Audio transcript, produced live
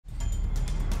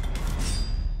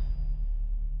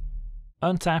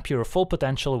Untap your full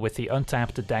potential with the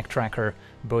Untapped Deck Tracker.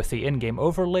 Both the in-game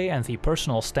overlay and the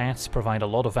personal stats provide a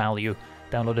lot of value.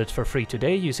 Download it for free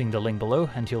today using the link below,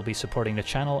 and you'll be supporting the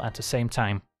channel at the same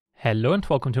time. Hello and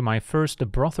welcome to my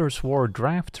first Brothers War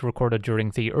draft, recorded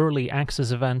during the Early Access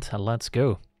event. Let's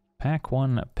go. Pack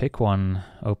 1, pick 1.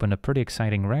 Open a pretty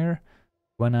exciting rare.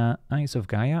 Gwenna, Eyes of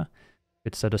Gaia.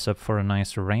 Could set us up for a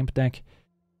nice ramp deck,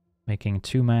 making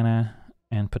 2 mana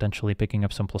and potentially picking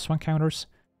up some +1 counters.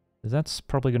 That's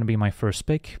probably going to be my first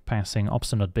pick, passing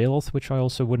Obstinate Beowulf, which I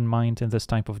also wouldn't mind in this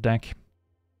type of deck.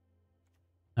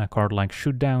 A card like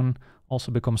Shoot Down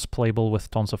also becomes playable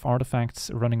with tons of artifacts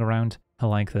running around. I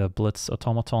like the Blitz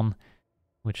Automaton,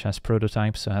 which has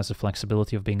prototypes, so has the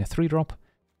flexibility of being a 3-drop.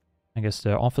 I guess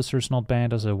the Officer's not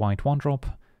bad as a white 1-drop,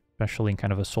 especially in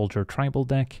kind of a Soldier Tribal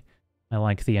deck. I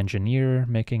like the Engineer,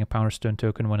 making a Powerstone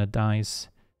token when it dies.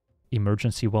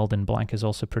 Emergency Weld in black is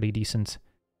also pretty decent.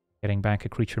 Getting back a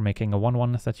creature making a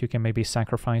 1/1 that you can maybe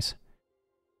sacrifice.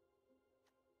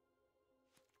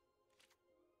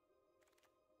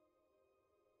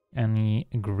 Any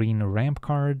green ramp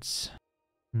cards?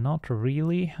 Not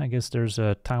really. I guess there's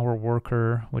a Tower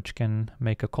Worker, which can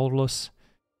make a colorless.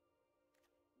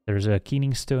 There's a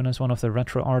Keening Stone as one of the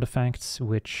retro artifacts,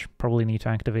 which probably need to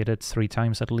activate it 3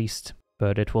 times at least,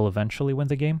 but it will eventually win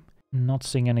the game. Not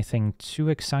seeing anything too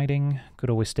exciting. Could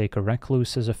always take a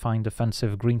Recluse as a fine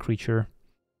defensive green creature.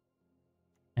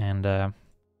 And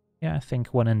yeah, I think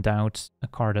when in doubt, a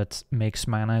card that makes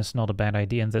mana is not a bad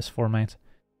idea in this format.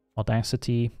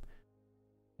 Audacity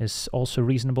is also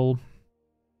reasonable,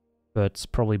 but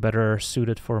probably better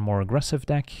suited for a more aggressive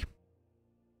deck,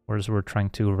 whereas we're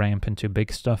trying to ramp into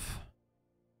big stuff.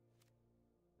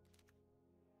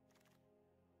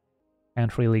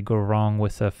 Can't really go wrong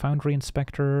with a Foundry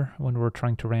Inspector when we're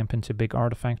trying to ramp into big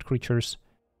artifact creatures.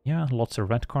 Yeah, lots of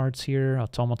red cards here.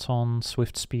 Automaton,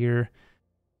 Swift Spear.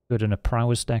 Good in a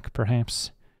Prowess deck,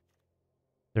 perhaps.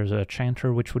 There's a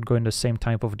Chanter, which would go in the same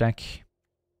type of deck.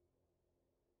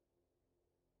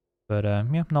 But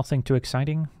yeah, nothing too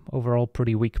exciting. Overall,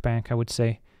 pretty weak pack, I would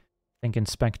say. I think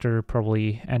Inspector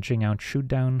probably edging out Shoot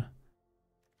Down,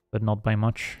 but not by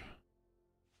much.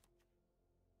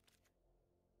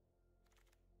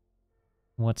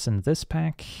 What's in this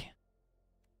pack?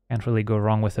 Can't really go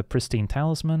wrong with a Pristine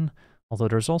Talisman, although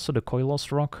there's also the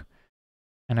Coilos Rock.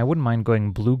 And I wouldn't mind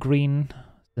going blue-green,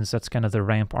 since that's kind of the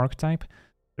ramp archetype.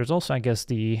 There's also, I guess,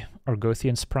 the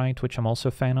Argothian Sprite, which I'm also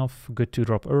a fan of. Good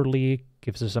 2-drop early,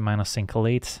 gives us a mana sink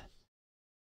late.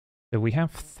 So we have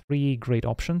 3 great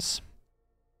options.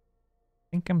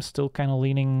 I think I'm still kind of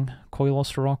leaning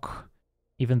Coilos Rock,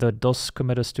 even though it does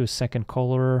commit us to a second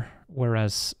color,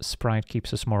 whereas Sprite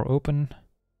keeps us more open.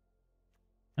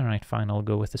 Alright, fine, I'll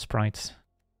go with the Sprite.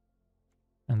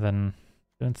 And then,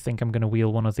 don't think I'm gonna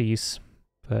wheel one of these,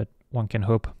 but one can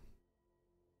hope.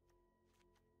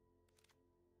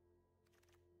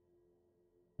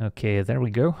 Okay, there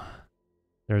we go.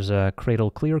 There's a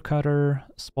Cradle Clearcutter,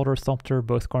 Spotter Thopter,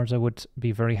 both cards I would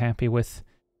be very happy with.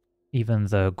 Even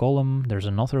the Golem, there's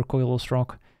another Coilos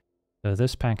Rock. So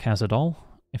this pack has it all.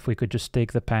 If we could just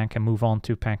take the pack and move on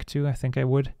to pack 2, I think I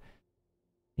would.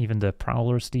 Even the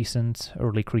Prowler's decent.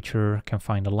 Early creature can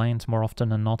find a land more often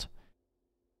than not.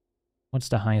 What's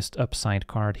the highest upside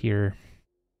card here?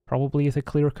 Probably the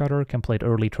Clearcutter. Can play it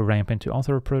early to ramp into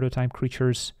other prototype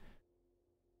creatures.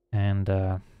 And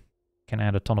can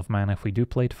add a ton of mana if we do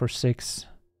play it for 6.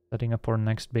 Setting up our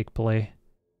next big play.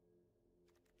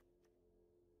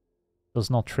 Does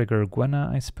not trigger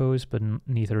Gwenna, I suppose, but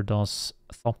neither does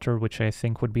Thopter, which I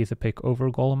think would be the pick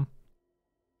over Golem.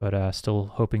 But still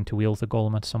hoping to wheel the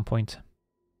Golem at some point.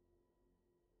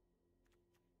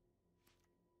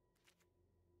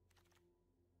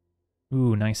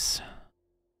 Ooh, nice.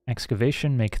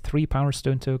 Excavation, make 3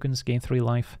 Powerstone tokens, gain 3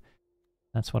 life.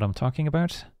 That's what I'm talking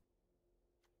about.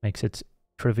 Makes it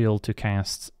trivial to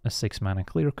cast a 6-mana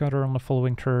Clearcutter on the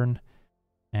following turn.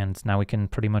 And now we can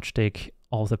pretty much take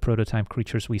all the prototype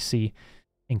creatures we see,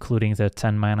 including the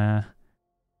 10-mana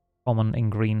common in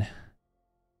green.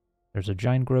 There's a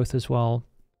Giant Growth as well.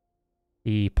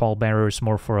 The Pallbearer is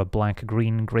more for a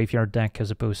black-green graveyard deck as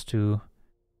opposed to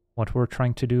what we're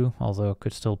trying to do, although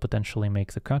could still potentially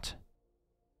make the cut.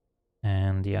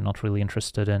 And yeah, not really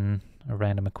interested in a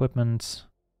random equipment.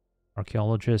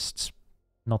 Archaeologists,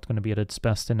 not going to be at its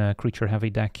best in a creature-heavy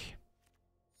deck.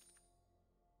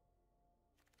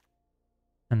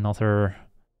 Another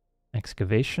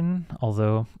Excavation,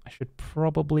 although I should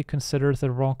probably consider the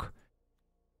Rock,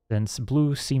 since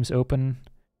blue seems open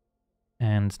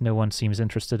and no one seems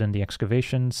interested in the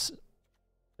excavations.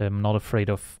 I'm not afraid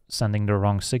of sending the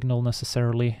wrong signal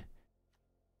necessarily.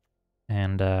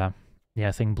 And Yeah,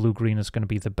 I think blue-green is going to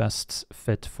be the best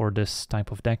fit for this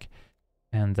type of deck.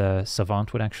 And the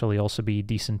Savant would actually also be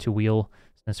decent to wheel,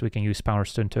 since we can use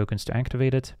Powerstone tokens to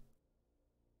activate it.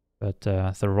 But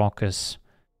the Rock is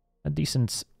a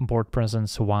decent board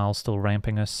presence while still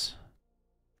ramping us.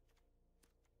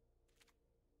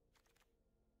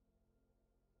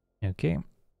 Okay.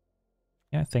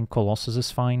 Yeah, I think Colossus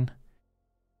is fine.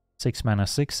 6 mana,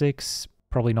 6/6.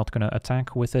 Probably not going to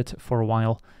attack with it for a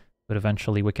while, but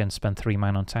eventually we can spend 3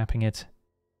 mana on tapping it.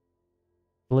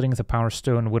 Splitting the Power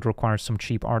Stone would require some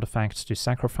cheap artifacts to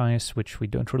sacrifice, which we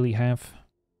don't really have.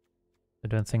 I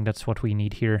don't think that's what we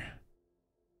need here.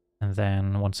 And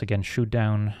then, once again, Shoot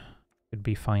Down could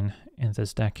be fine in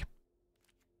this deck.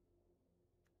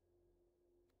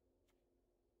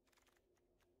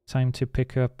 Time to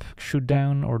pick up Shoot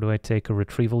Down, or do I take a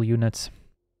Retrieval unit?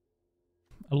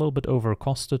 A little bit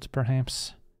overcosted,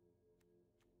 perhaps,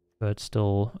 but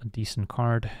still a decent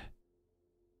card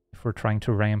if we're trying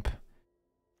to ramp.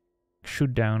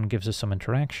 Shoot Down gives us some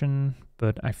interaction,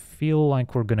 but I feel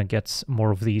like we're gonna get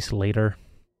more of these later.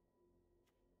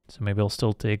 So maybe I'll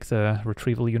still take the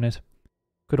Retrieval unit.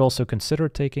 Could also consider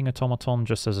taking Automaton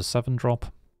just as a 7-drop.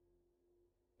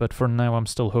 But for now I'm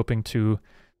still hoping to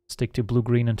stick to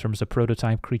blue-green in terms of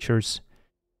prototype creatures.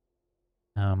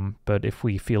 But if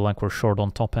we feel like we're short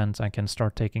on top end, I can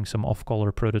start taking some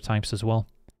off-color prototypes as well.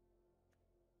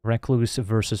 Recluse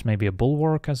versus maybe a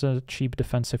Bulwark as a cheap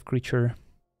defensive creature.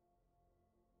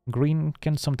 Green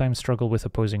can sometimes struggle with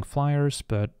opposing flyers,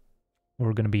 but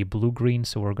we're going to be blue-green,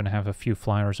 so we're going to have a few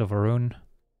flyers of our own.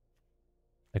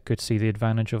 I could see the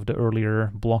advantage of the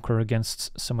earlier blocker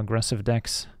against some aggressive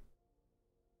decks.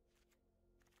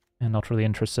 And not really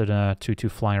interested in a 2/2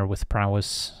 flyer with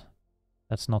prowess.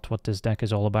 That's not what this deck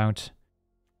is all about.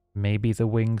 Maybe the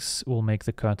wings will make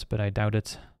the cut, but I doubt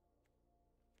it.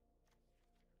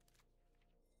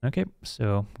 Okay,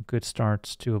 so good start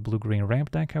to a blue-green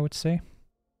ramp deck, I would say.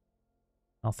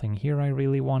 Nothing here I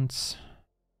really want.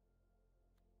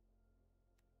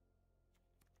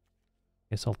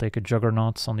 Guess I'll take a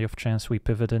Juggernaut on the off chance we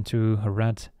pivot into a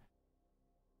red.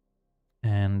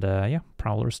 And yeah,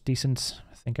 Prowler's decent.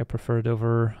 I think I prefer it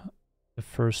over the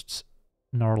first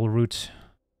Gnarl Root.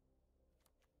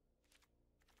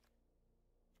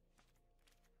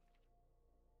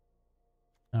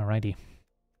 Alrighty.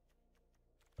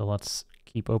 So let's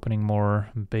keep opening more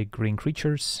big green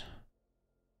creatures.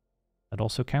 That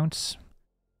also counts.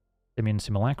 Simian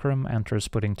Simulacrum, enters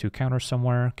putting 2 counters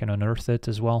somewhere, can unearth it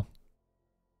as well.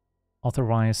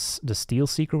 Otherwise, the Steel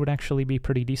Seeker would actually be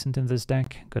pretty decent in this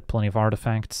deck. Got plenty of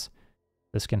artifacts.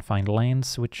 This can find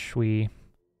lands, which we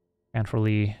can't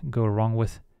really go wrong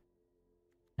with.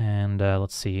 And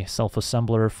let's see,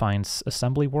 Self-Assembler finds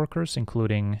assembly workers,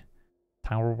 including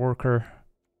Tower Worker.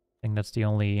 I think that's the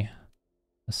only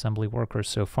assembly worker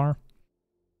so far.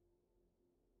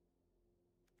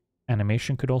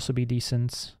 Animation could also be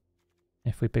decent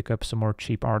if we pick up some more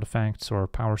cheap artifacts or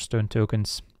Powerstone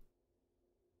tokens.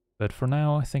 But for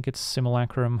now, I think it's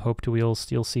Simulacrum, Hope to Wheel,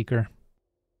 Steel Seeker.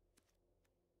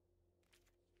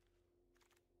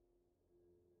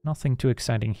 Nothing too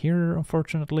exciting here,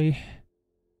 unfortunately.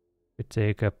 Could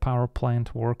take a Power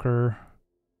Plant Worker,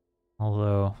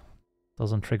 although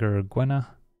doesn't trigger Gwenna.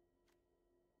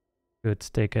 Could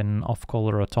take an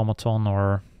off-color Automaton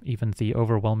or even the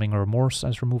Overwhelming Remorse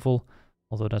as removal,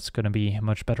 although that's going to be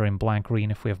much better in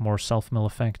black-green if we have more self-mill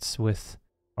effects with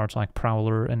cards like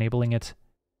Prowler enabling it.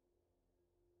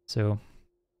 So,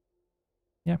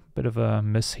 yeah, bit of a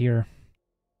miss here.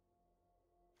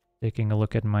 Taking a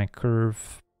look at my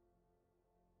curve.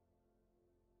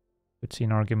 Could see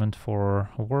an argument for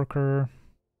a worker.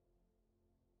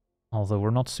 Although we're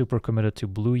not super committed to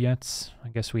blue yet. I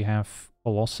guess we have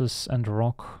Colossus and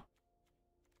Rock.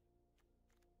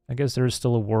 I guess there is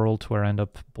still a world where I end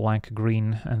up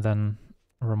black-green and then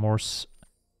Remorse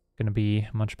gonna be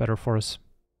much better for us.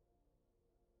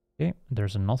 Okay,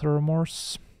 there's another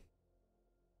Remorse.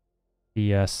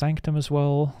 The Sanctum as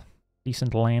well.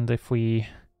 Decent land if we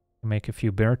make a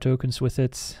few bear tokens with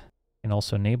it. Can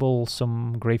also enable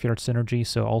some graveyard synergy,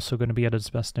 so also going to be at its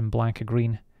best in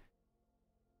black-green.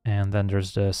 And then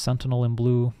there's the Sentinel in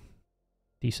blue.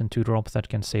 Decent 2-drop that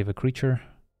can save a creature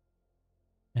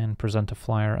and present a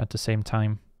flyer at the same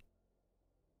time.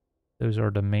 Those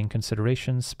are the main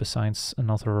considerations, besides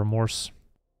another Remorse.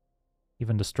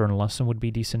 Even the Stern Lesson would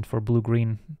be decent for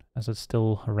blue-green, as it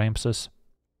still ramps us.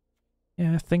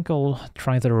 Yeah, I think I'll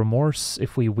try the Remorse.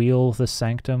 If we wheel the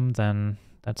Sanctum, then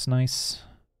that's nice.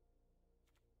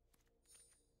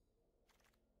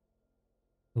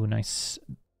 Ooh, nice.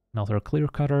 Another Clear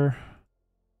Cutter.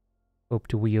 Hope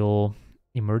to wheel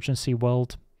Emergency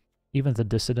Weld. Even the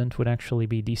Dissident would actually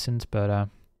be decent, but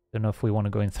don't know if we want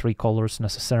to go in 3 colors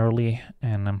necessarily,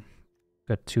 and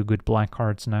got 2 good black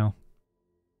cards now.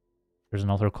 There's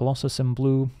another Colossus in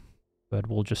blue, but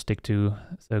we'll just stick to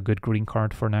the good green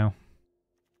card for now.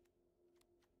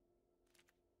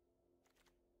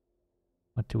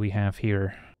 What do we have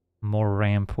here? More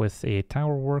ramp with a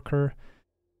tower worker.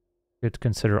 Could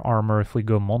consider armor if we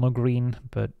go mono green,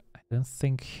 but I don't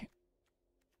think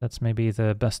that's maybe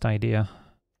the best idea.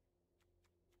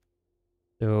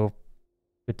 So,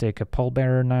 could take a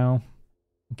pallbearer now,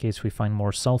 in case we find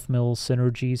more self-mill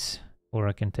synergies, or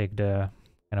I can take the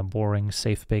kind of boring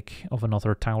safe pick of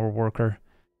another tower worker.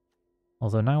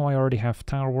 Although now I already have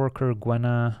tower worker,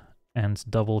 Gwenna, and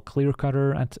double clear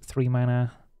cutter at 3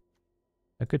 mana.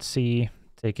 I could see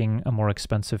taking a more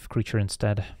expensive creature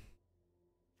instead.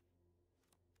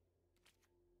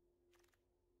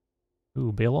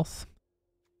 Ooh, Bealoth.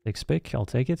 Takes pick, I'll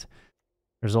take it.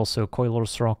 There's also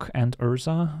Coiler's Rock and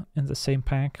Urza in the same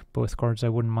pack. Both cards I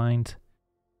wouldn't mind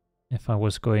if I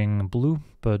was going blue,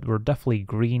 but we're definitely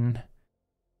green.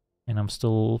 And I'm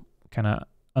still kind of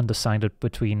undecided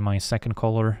between my second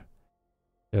color.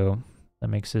 So that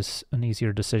makes this an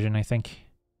easier decision, I think.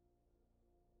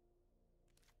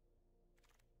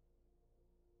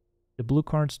 The blue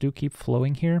cards do keep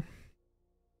flowing here.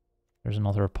 There's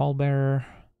another pallbearer.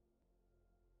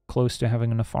 Close to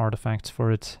having enough artifacts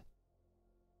for it.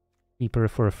 Keeper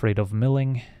if we're afraid of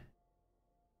milling.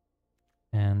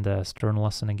 And Stern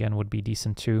Lesson again would be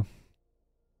decent too.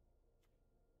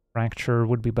 Fracture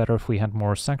would be better if we had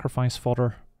more sacrifice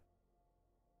fodder.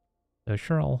 So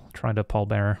sure, I'll try the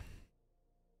pallbearer.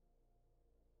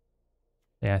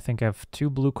 Yeah, I think I have 2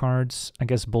 blue cards. I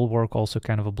guess Bulwark also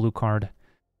kind of a blue card.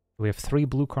 We have 3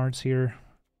 blue cards here.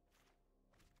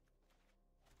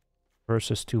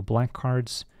 Versus 2 black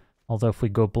cards. Although if we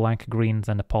go black-green,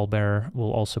 then the pallbearer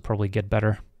will also probably get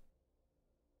better.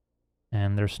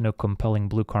 And there's no compelling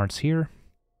blue cards here.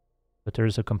 But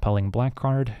there's a compelling black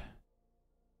card.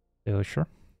 So sure.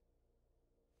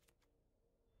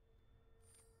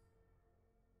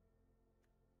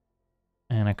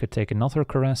 And I could take another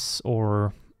Caress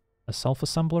or a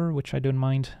Self-Assembler, which I don't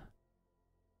mind.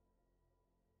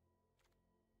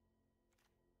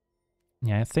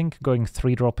 Yeah, I think going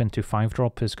 3-drop into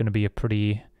 5-drop is going to be a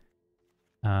pretty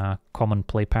common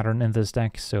play pattern in this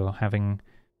deck, so having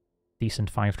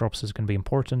decent 5-drops is going to be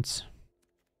important.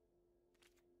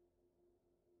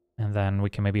 And then we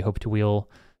can maybe hope to wheel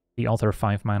the other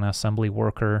 5-mana Assembly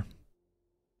Worker,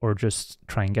 or just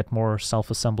try and get more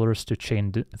Self-Assemblers to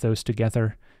chain those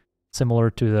together.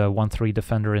 Similar to the 1/3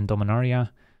 Defender in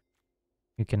Dominaria,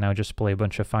 you can now just play a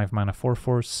bunch of 5-mana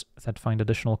 4/4s that find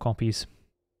additional copies.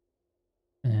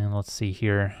 And let's see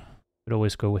here. Could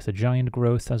always go with a Giant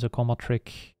Growth as a combat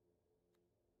trick.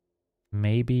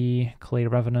 Maybe Clay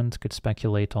Revenant. Could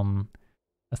speculate on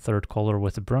a 3rd color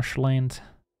with a Brushland.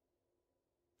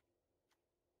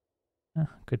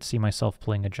 Could see myself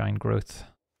playing a Giant Growth.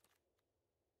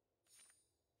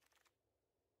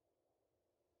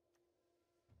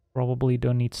 Probably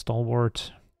don't need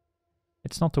Stalwart.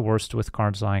 It's not the worst with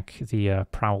cards like the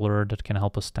Prowler that can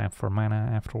help us tap for mana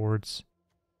afterwards.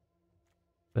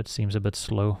 But seems a bit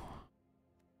slow.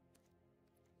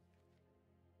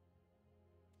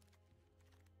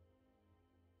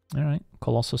 Alright,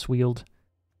 Colossus Wield.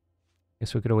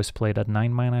 Guess we could always play that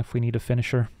 9 mana if we need a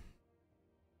finisher.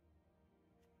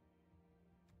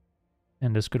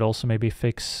 And this could also maybe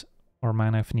fix our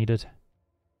mana if needed.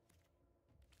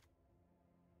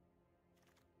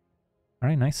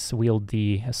 Alright, nice. Wield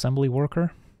the Assembly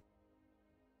Worker.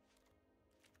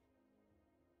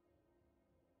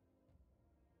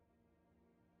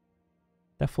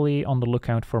 Definitely on the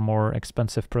lookout for more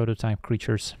expensive prototype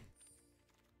creatures.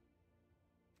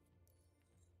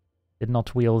 Did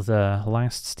not wield the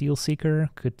last Steel Seeker,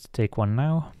 could take one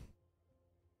now.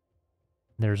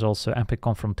 There's also Epic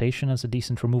Confrontation as a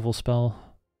decent removal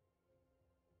spell.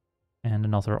 And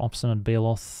another Obstinate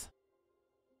Bealoth.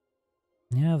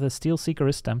 Yeah, the Steel Seeker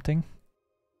is tempting.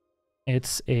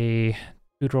 It's a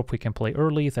 2-drop we can play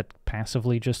early that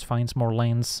passively just finds more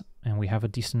lands, and we have a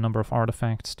decent number of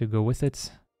artifacts to go with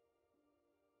it.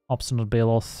 Obstinate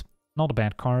Bealoth, not a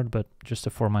bad card, but just a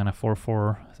 4-mana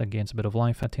 4/4 that gains a bit of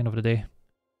life at the end of the day.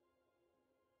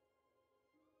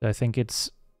 So I think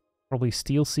it's probably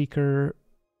Steel Seeker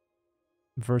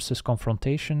versus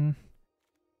Confrontation,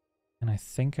 and I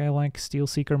think I like Steel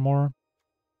Seeker more.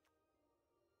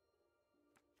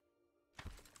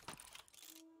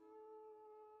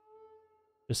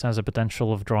 Just has a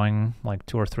potential of drawing like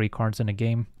 2 or 3 cards in a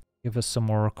game. Give us some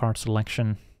more card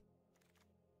selection.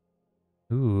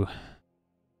 Ooh.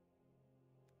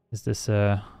 Is this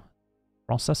a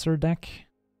Processor deck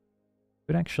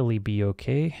could actually be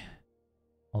okay.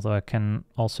 Although I can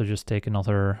also just take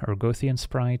another Argothian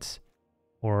Sprite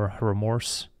or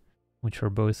Remorse, which are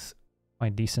both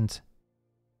quite decent.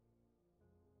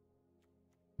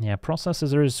 Yeah,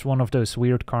 Processor is one of those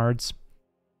weird cards.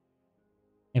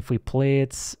 If we play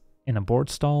it in a board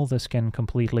stall, this can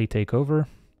completely take over.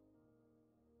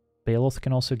 Baloth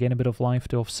can also gain a bit of life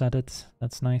to offset it.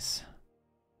 That's nice.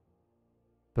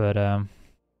 But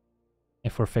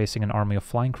if we're facing an army of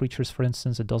flying creatures, for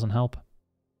instance, it doesn't help.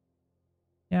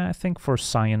 Yeah, I think for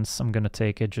science, I'm gonna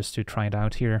take it just to try it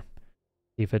out here.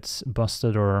 See if it's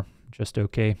busted or just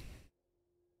okay.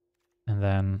 And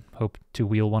then hope to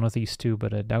wheel one of these two,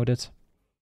 but I doubt it.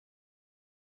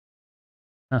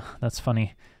 That's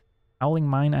funny. Howling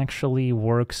Mine actually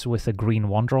works with a green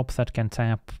 1-drop that can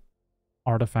tap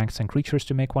artifacts and creatures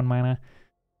to make 1 mana,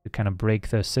 to kind of break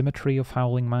the symmetry of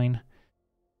Howling Mine.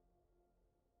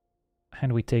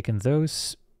 Had we taken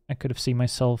those, I could have seen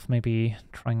myself maybe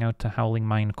trying out the Howling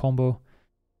Mine combo,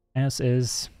 as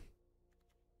is.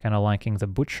 Kind of liking the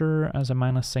Butcher as a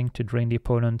mana sink to drain the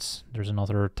opponent. There's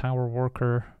another Tower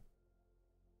Worker.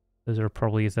 Those are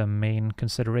probably the main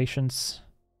considerations.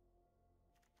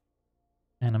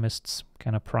 Animist's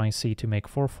kind of pricey to make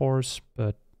 4/4s,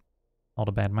 but not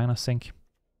a bad mana sink.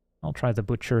 I'll try the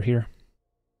Butcher here.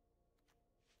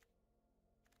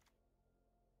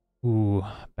 Ooh,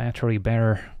 Battery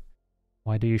Bearer.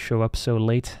 Why do you show up so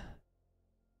late?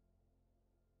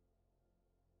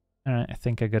 Alright, I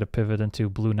think I gotta pivot into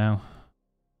blue now.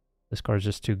 This card's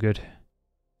just too good.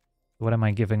 What am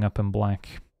I giving up in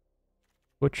black?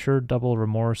 Butcher, double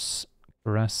Remorse,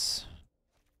 Caress.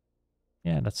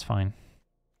 Yeah, that's fine.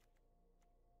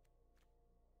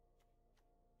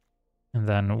 And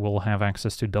then we'll have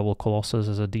access to double Colossus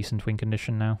as a decent win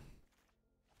condition now.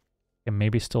 Can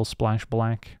maybe still splash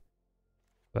black.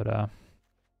 But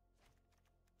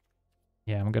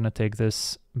yeah, I'm gonna take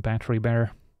this Battery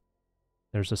Bearer.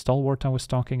 There's a Stalwart I was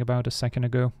talking about a second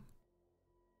ago.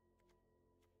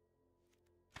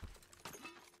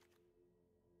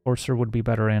 Courser would be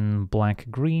better in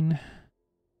black-green.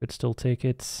 Could still take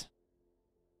it.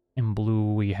 In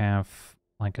blue we have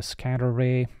like a Scatter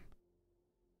Ray,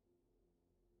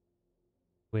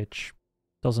 which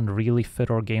doesn't really fit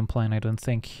our game plan, I don't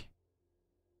think.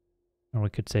 Or we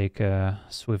could take a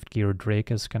Swiftgear Drake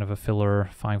as kind of a filler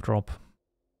 5-drop.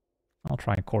 I'll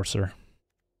try Courser.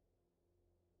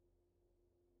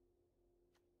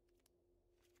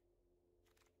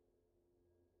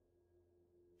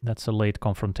 That's a late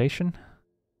confrontation.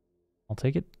 I'll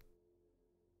take it.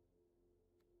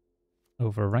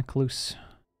 Over Recluse.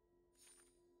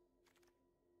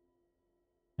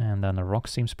 And then the rock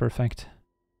seems perfect.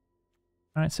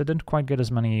 Alright, so I didn't quite get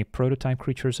as many prototype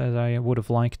creatures as I would have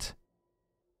liked.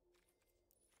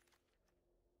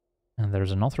 And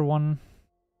there's another one.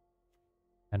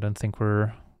 I don't think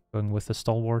we're going with the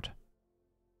Stalwart.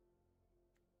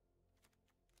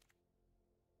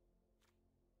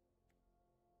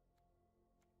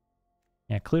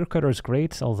 Yeah, Clear Cutter is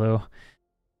great, although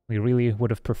we really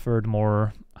would have preferred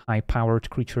more high-powered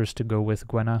creatures to go with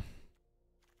Gwenna.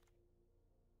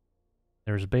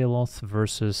 There's Baloth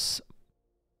versus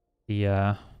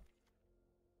the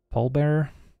Pallbearer.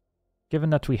 Given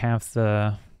that we have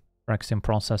the Phyrexian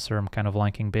Processor, I'm kind of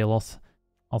liking Baloth.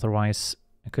 Otherwise,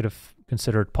 I could have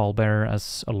considered Pallbearer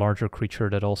as a larger creature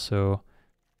that also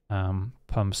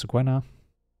pumps Gwenna.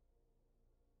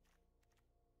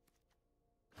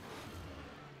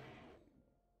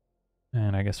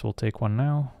 And I guess we'll take one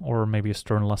now, or maybe a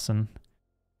Stern Lesson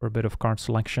for a bit of card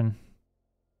selection.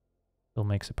 Still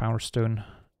makes a Power Stone.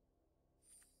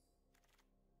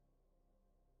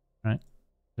 Right.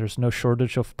 There's no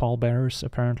shortage of Pallbearers,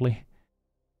 apparently.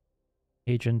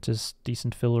 Agent is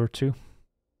decent filler too.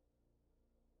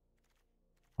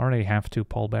 Already have 2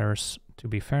 Pallbearers, to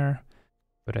be fair,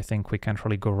 but I think we can't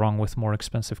really go wrong with more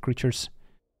expensive creatures.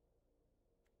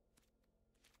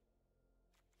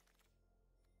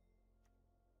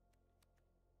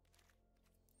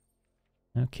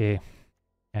 Okay,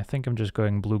 I think I'm just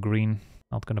going blue-green.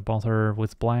 Not gonna bother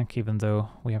with black, even though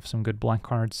we have some good black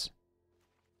cards.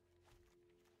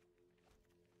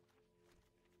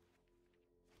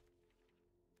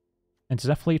 It's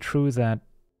definitely true that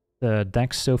the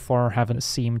decks so far haven't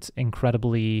seemed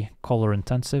incredibly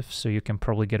color-intensive, so you can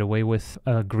probably get away with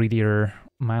a greedier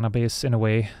mana base in a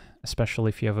way, especially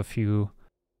if you have a few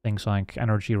things like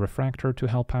Energy Refractor to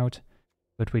help out.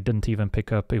 But we didn't even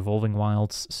pick up Evolving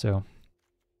Wilds, so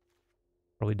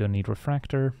probably don't need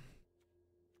Refractor.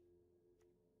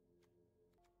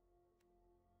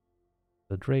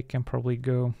 The Drake can probably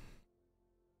go.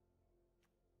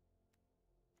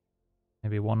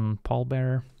 Maybe one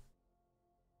pallbearer.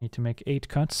 Need to make 8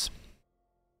 cuts.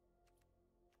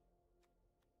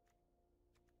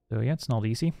 So yeah, it's not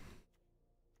easy.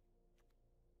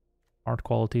 Art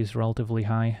quality is relatively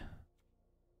high.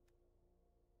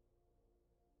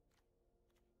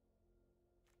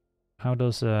 How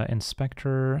does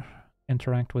Inspector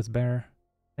interact with Bear?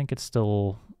 I think it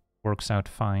still works out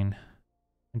fine.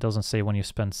 It doesn't say when you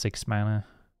spend 6 mana.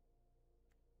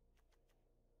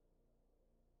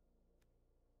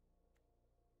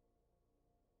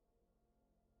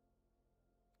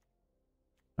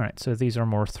 Alright, so these are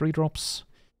more 3-drops.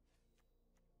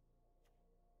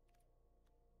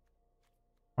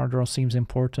 Card draw seems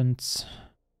important.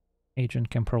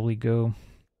 Agent can probably go.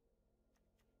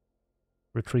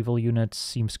 Retrieval unit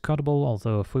seems cuttable,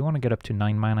 although if we want to get up to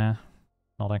 9 mana,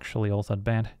 not actually all that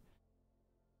bad.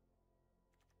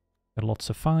 Got lots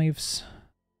of 5s.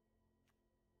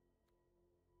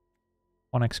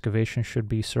 1 excavation should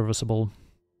be serviceable.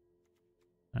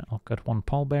 I'll cut 1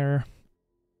 pallbearer.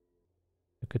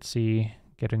 You could see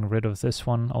getting rid of this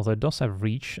one, although it does have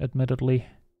reach, admittedly,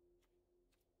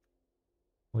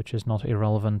 which is not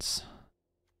irrelevant.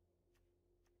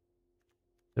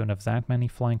 Don't have that many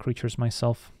flying creatures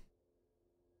myself.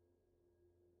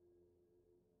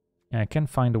 Yeah, I can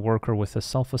find a worker with a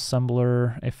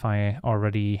self-assembler if I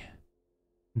already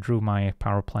drew my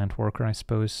power plant worker, I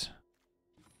suppose.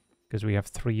 Because we have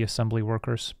 3 assembly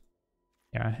workers.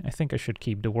 Yeah, I think I should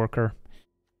keep the worker.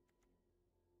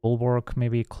 Bulwark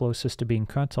maybe closest to being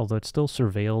cut, although it still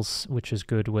surveils, which is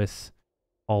good with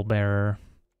Pallbearer,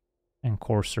 and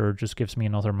Courser just gives me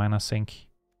another mana sink.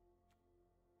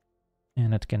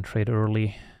 And it can trade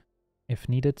early if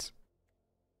needed.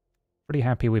 Pretty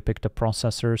happy we picked a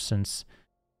Processor since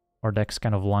our deck's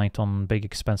kind of light on big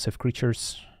expensive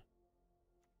creatures.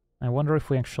 I wonder if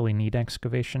we actually need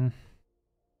Excavation.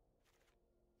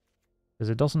 Because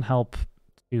it doesn't help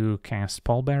to cast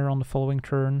Pallbearer on the following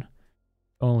turn.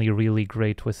 Only really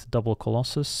great with double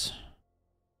Colossus.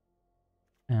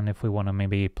 And if we want to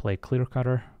maybe play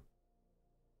Clearcutter.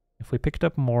 If we picked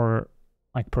up more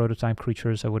like prototype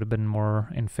creatures, I would have been more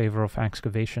in favor of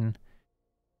Excavation.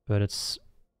 But it's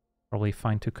probably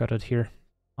fine to cut it here.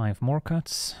 5 more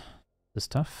cuts. This is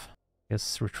tough.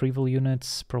 Guess Retrieval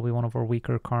units, probably one of our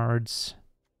weaker cards.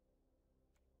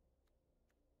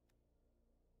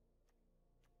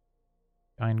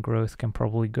 Giant Growth can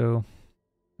probably go.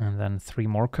 And then 3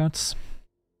 more cuts.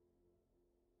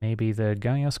 Maybe the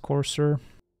Gaia's Courser.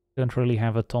 Don't really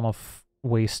have a ton of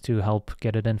ways to help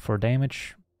get it in for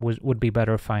damage. Would be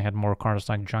better if I had more cards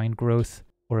like Giant Growth,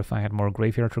 or if I had more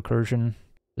Graveyard Recursion.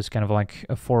 It's kind of like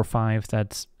a 4/5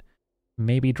 that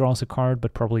maybe draws a card,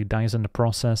 but probably dies in the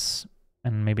process,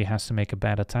 and maybe has to make a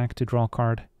bad attack to draw a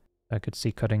card. I could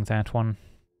see cutting that one.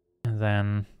 And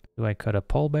then, do I cut a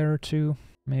Pallbearer too?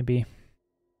 Maybe.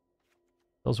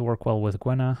 Does work well with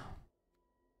Gwenna,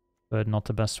 but not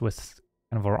the best with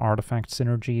kind of our artifact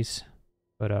synergies.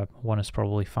 But 1 is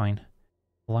probably fine.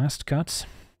 Last cut.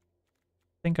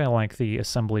 I think I like the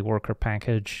Assembly Worker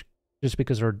package, just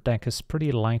because our deck is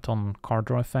pretty light on card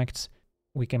draw effects.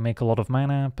 We can make a lot of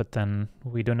mana, but then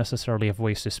we don't necessarily have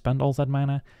ways to spend all that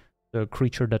mana. The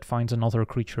creature that finds another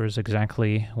creature is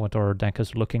exactly what our deck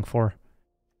is looking for.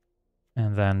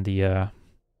 And then the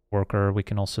worker, we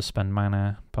can also spend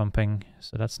mana pumping,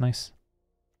 so that's nice.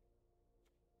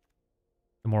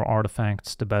 The more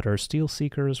artifacts, the better. Steel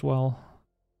Seeker as well.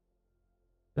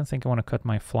 Don't think I want to cut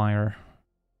my flyer.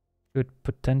 Could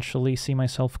potentially see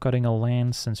myself cutting a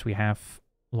land since we have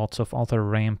lots of other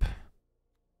ramp.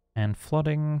 And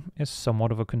flooding is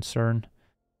somewhat of a concern.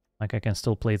 Like I can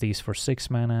still play these for 6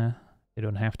 mana. They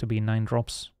don't have to be 9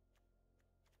 drops.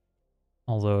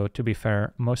 Although, to be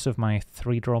fair, most of my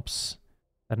 3 drops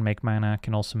that make mana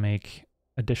can also make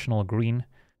additional green.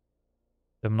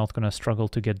 I'm not going to struggle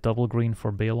to get double green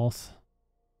for Baloth.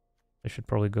 I should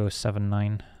probably go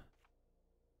 7/9.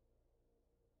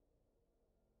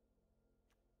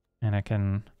 And I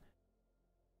can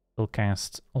still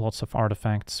cast lots of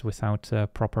artifacts without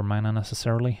proper mana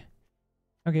necessarily.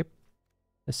 Okay,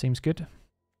 this seems good.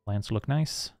 Lands look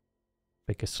nice.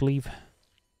 Pick a sleeve.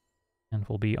 And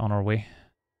we'll be on our way.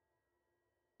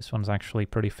 This one's actually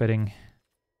pretty fitting.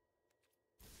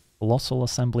 Colossal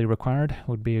Assembly Required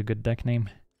would be a good deck name.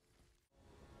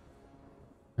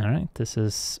 Alright, this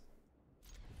is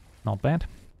not bad.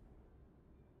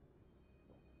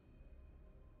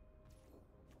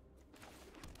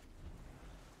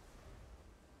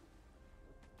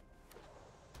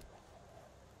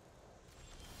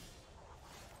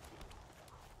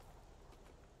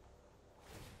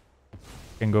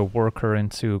 Can go Worker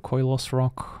into Koilos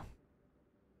Rock.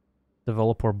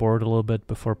 develop our board a little bit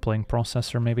before playing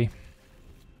Processor, maybe.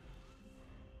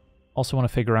 Also want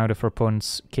to figure out if our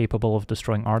opponent's capable of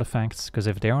destroying artifacts, because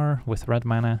if they are, with red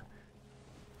mana,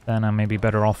 then I may be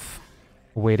better off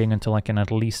waiting until I can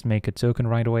at least make a token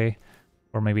right away,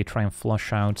 or maybe try and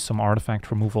flush out some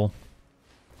artifact removal.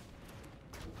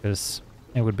 Because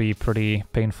it would be pretty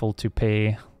painful to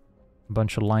pay a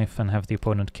bunch of life and have the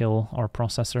opponent kill our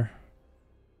Processor.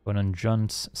 Opponent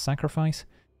Junt's Sacrifice.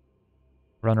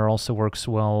 Runner also works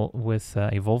well with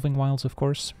Evolving Wilds, of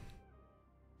course.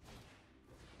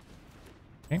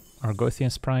 Okay,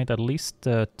 Argothian Sprite, at least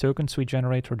the tokens we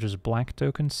generate are just black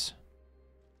tokens.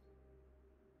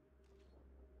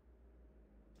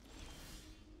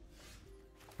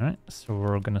 Alright, so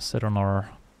we're gonna sit on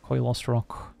our Coilos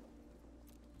Rock.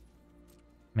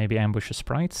 Maybe ambush a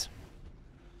Sprite.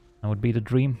 That would be the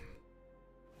dream.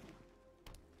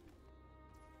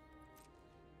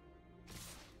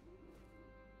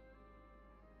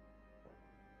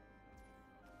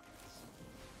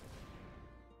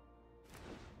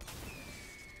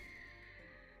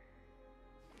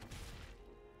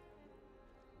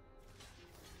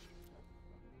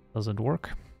 Does it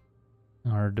work?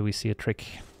 Or do we see a trick?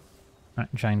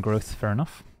 Right, Giant Growth, fair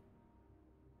enough.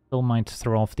 Still might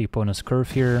throw off the opponent's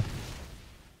curve here.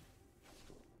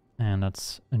 And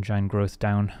that's a Giant Growth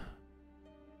down.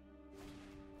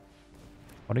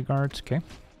 Bodyguard, okay.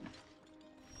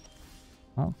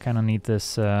 Well, kinda need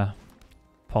this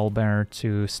pallbearer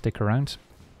to stick around.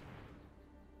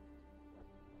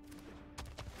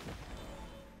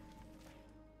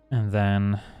 And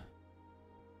then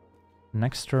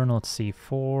next turn, let's see,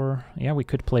 yeah, we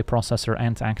could play Processor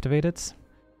and activate it, so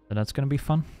that's gonna be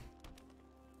fun.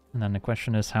 And then the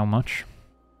question is how much.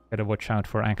 Gotta watch out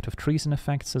for active treason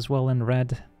effects as well in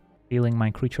red. Healing my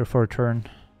creature for a turn.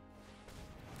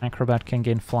 Acrobat can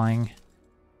gain flying.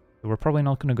 So we're probably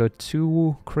not gonna go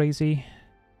too crazy.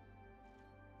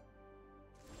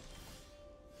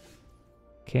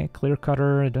 Okay, Clear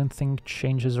Cutter, I don't think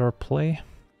changes our play.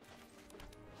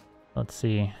 Let's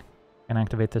see. Can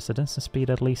activate this at instant speed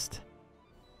at least.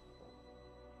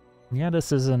 Yeah,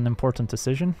 this is an important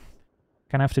decision.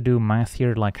 Kind of have to do math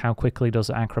here, like how quickly does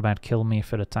Acrobat kill me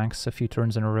if it attacks a few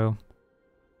turns in a row.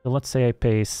 So let's say I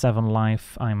pay 7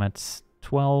 life, I'm at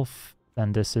 12,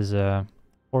 then this is a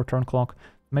 4 turn clock.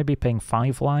 Maybe paying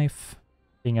 5 life,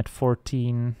 being at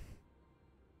 14,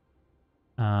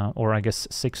 or I guess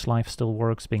 6 life still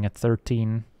works, being at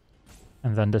 13,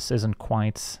 and then this isn't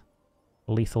quite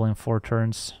lethal in 4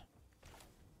 turns.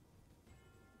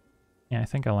 Yeah, I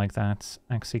think I like that.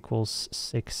 X equals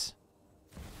 6.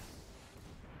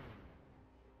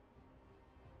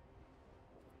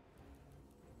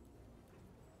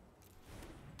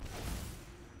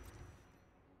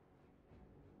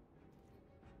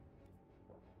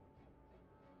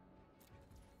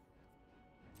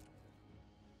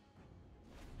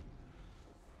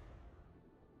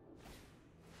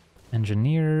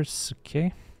 Engineers,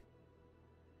 okay.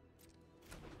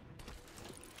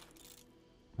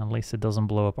 At least it doesn't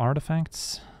blow up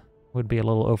artifacts. Would be a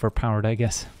little overpowered, I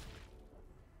guess.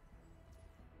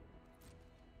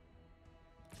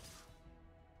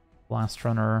 Blast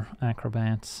Runner,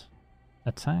 Acrobat,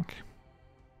 attack.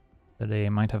 They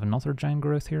might have another Giant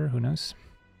Growth here, who knows?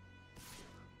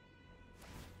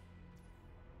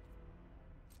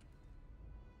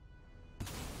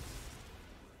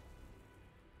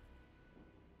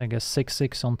 I guess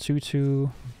 6/6 on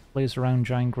 2/2 plays around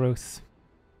Giant Growth.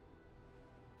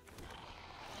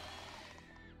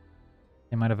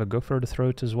 They might have a Gopher to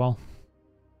Throat as well.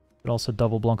 Could also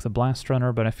double block the Blast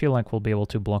Runner, but I feel like we'll be able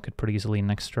to block it pretty easily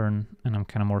next turn, and I'm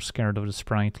kind of more scared of the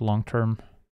Sprite long term.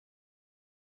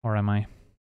 Or am I?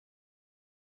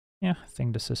 Yeah, I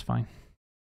think this is fine.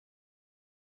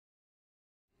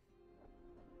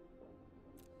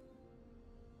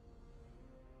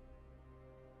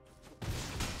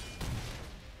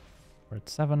 We're at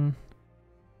 7.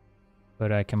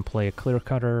 But I can play a Clear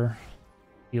Cutter.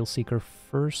 Steel Seeker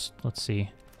first. Let's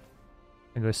see.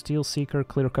 I go Steel Seeker,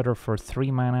 Clear Cutter for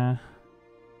 3 mana.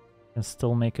 Can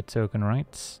still make a token,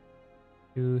 right?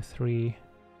 2, 3.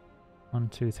 1,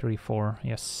 2, 3, 4.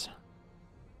 Yes.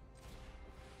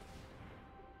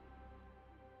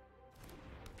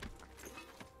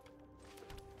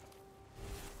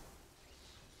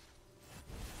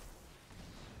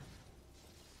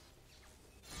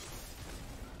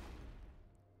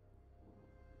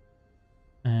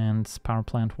 And Power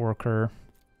Plant Worker.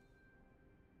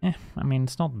 I mean,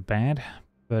 it's not bad,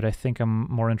 but I think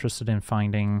I'm more interested in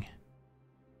finding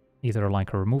either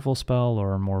like a removal spell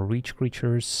or more reach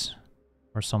creatures,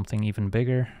 or something even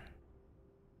bigger.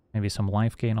 Maybe some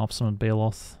life gain, Obstinate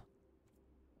Baloth.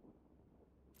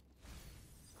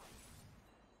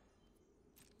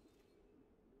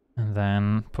 And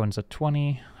then opponent's at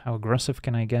 20. How aggressive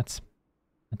can I get?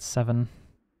 At 7.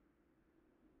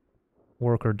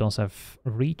 Worker does have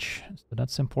reach, so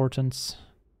that's important.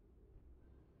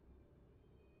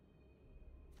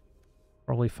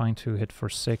 Probably fine to hit for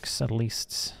 6 at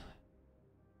least.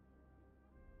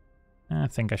 I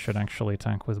think I should actually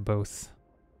attack with both.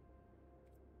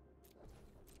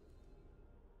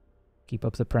 Keep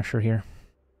up the pressure here.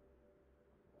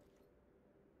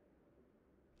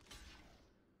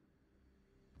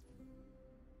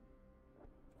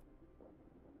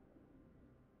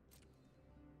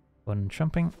 One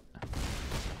jumping.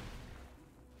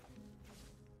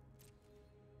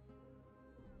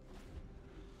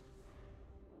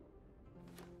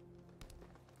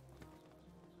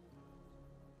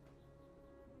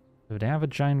 If they have a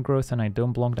giant growth and I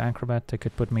don't block the acrobat, they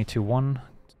could put me to 1.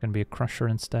 It's gonna be a crusher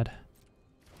instead.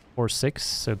 Or 6,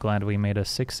 so glad we made a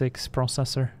 6/6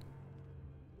 processor.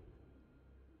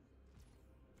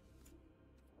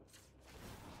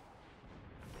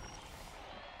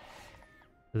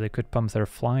 So they could pump their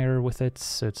flyer with it,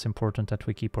 so it's important that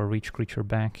we keep our reach creature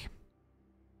back.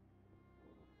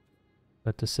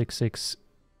 But the 6/6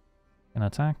 can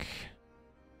attack.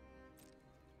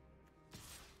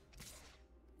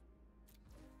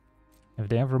 If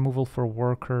they have removal for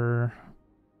worker,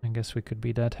 I guess we could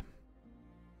be dead.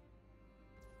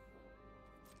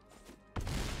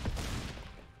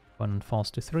 One falls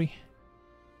to 3.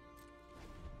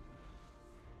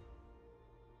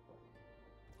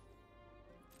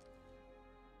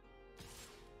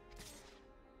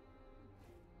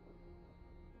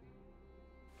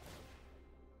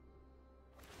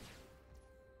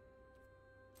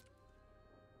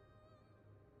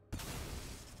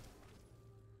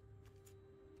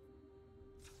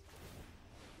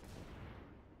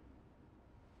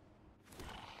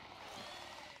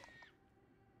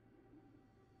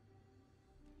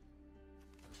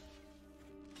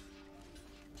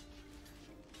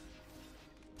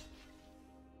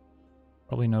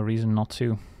 Probably no reason not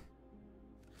to.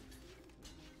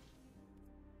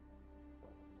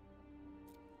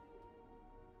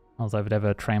 Although if they have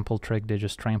a trample trick, they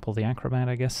just trample the acrobat,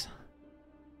 I guess.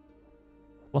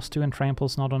 +2 and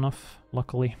trample's not enough,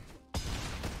 luckily.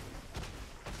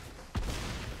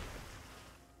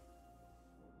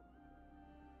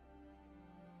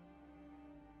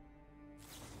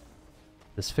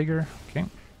 This figure, okay.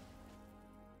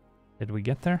 Did we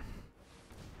get there?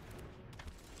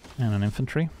 And an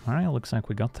infantry. Alright, looks like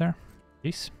we got there.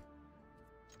 Jeez.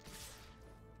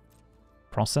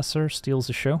 Processor steals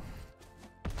the show.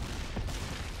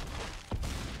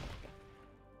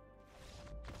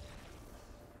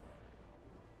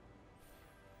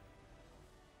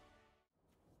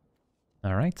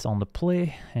 Alright, it's on the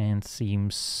play and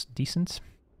seems decent.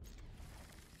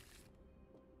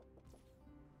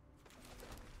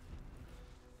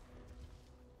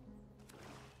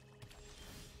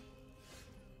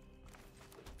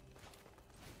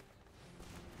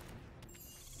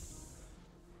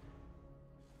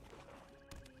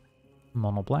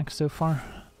 Mono black so far,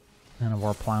 and a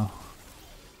war plow.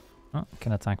 Oh,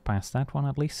 can attack past that one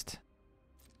at least.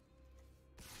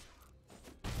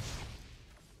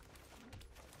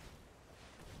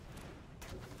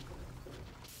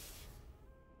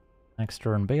 Next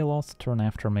turn Baloth, turn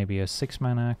after maybe a 6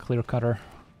 mana clear cutter.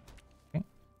 Okay.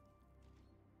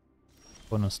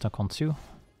 Bonus stuck on 2.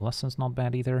 Lesson's not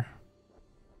bad either.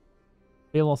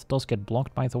 Baloth does get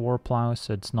blocked by the war plow,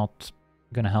 so it's not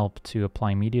gonna help to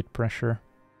apply immediate pressure.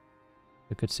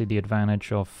 You could see the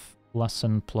advantage of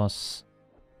Lesson plus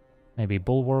maybe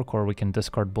Bulwark, or we can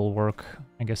discard Bulwark.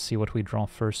 I guess see what we draw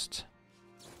first.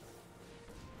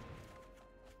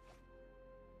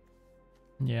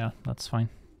 Yeah, that's fine.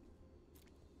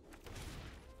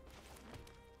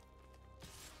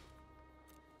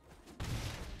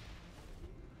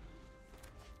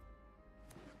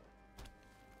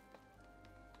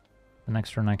 The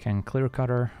next turn I can clear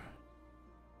cutter.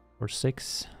 For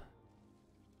 6,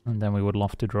 and then we would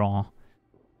love to draw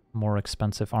more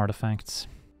expensive artifacts.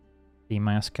 The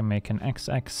mask can make an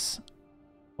XX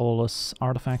bolus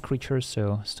artifact creature,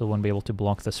 so still won't be able to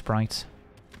block the sprite.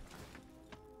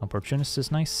 Opportunist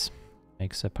is nice,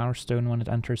 makes a Power Stone when it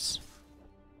enters.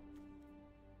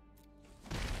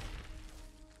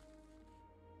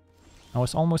 I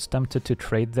was almost tempted to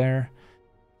trade there,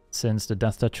 since the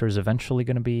Death Toucher is eventually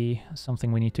going to be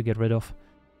something we need to get rid of,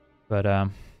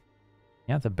 but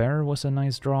yeah, the bear was a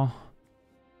nice draw.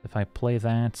 If I play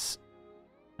that,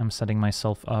 I'm setting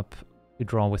myself up to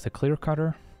draw with a clear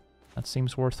cutter. That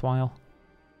seems worthwhile.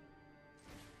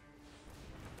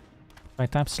 If I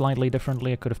tap slightly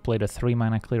differently, I could have played a 3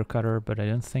 mana clear cutter, but I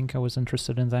didn't think I was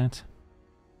interested in that.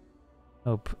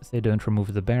 Hope they don't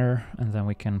remove the bear, and then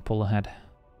we can pull ahead.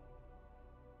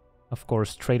 Of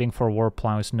course, trading for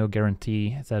Warplow is no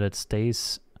guarantee that it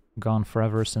stays gone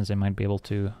forever, since they might be able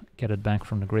to get it back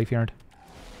from the graveyard.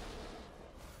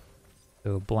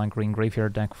 So black-green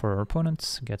graveyard deck for our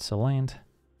opponents, gets a land.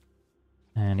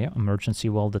 And yeah, Emergency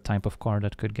Well, the type of card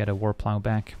that could get a Warplow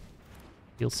back.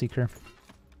 Field Seeker.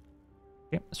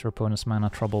 Okay, so our opponent's mana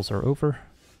troubles are over.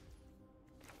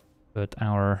 But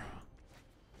our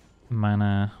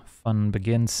mana fun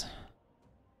begins.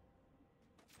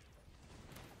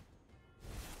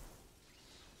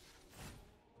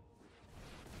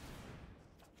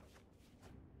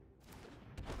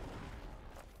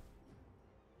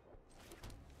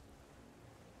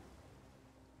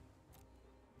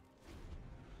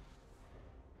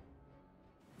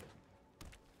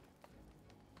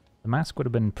 The Mask would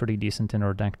have been pretty decent in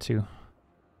our deck too.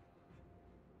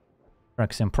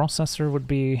 Phyrexian Processor would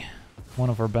be one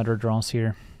of our better draws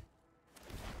here.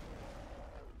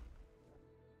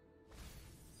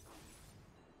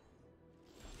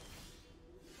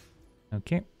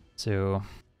 Okay, so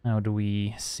how do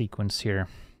we sequence here?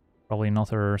 Probably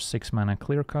another 6 mana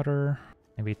Clear Cutter,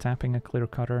 maybe tapping a Clear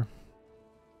Cutter.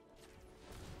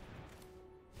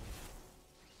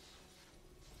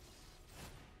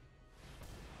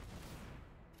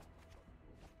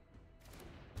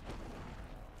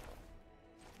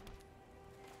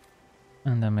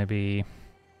 And then maybe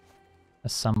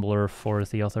Assembler for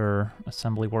the other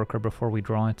assembly worker before we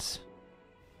draw it.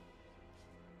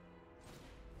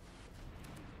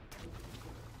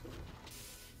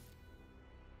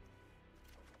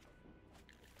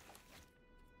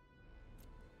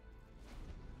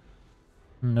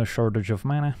 No shortage of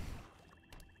mana.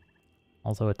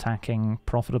 Although attacking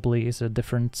profitably is a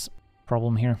different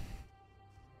problem here.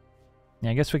 Yeah,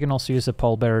 I guess we can also use the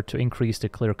Pallbearer to increase the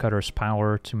Clear Cutter's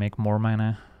power to make more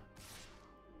mana.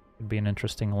 Could be an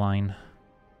interesting line.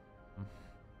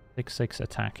 6/6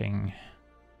 attacking.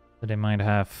 So they might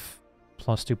have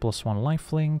 +2/+1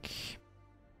 lifelink.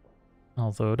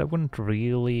 Although that wouldn't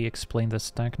really explain the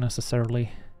stack necessarily.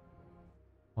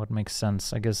 What makes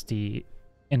sense? I guess the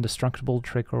indestructible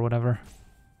trick or whatever.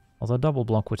 Although double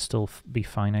block would still be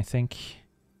fine, I think.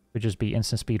 Would just be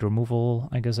instant speed removal.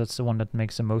 I guess that's the one that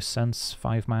makes the most sense.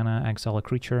 5 mana, exile a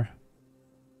creature.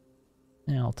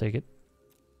 Yeah, I'll take it.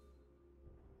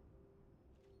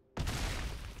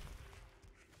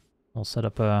 I'll set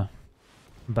up a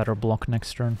better block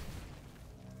next turn.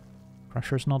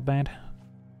 Pressure's not bad.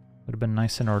 Would have been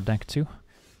nice in our deck too.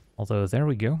 Although, there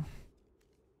we go.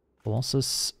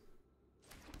 Colossus.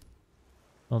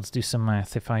 Let's do some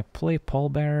math. If I play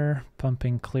Pallbearer,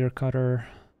 pumping Clear Cutter...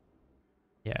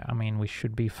 Yeah, I mean, we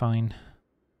should be fine.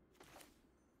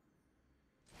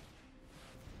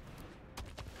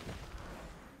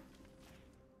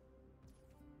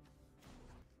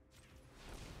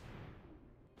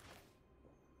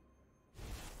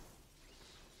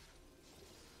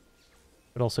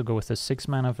 Could also go with the 6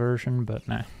 mana version, but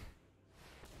nah.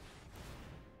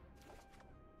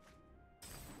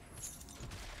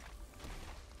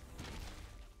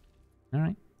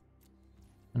 Alright.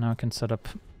 So now I can set up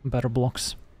better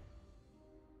blocks.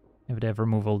 If they have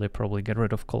removal, they probably get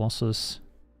rid of Colossus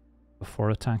before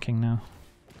attacking now.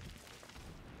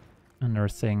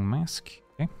 Unearthing Mask.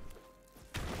 Okay.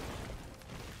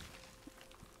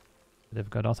 They've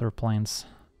got other plans.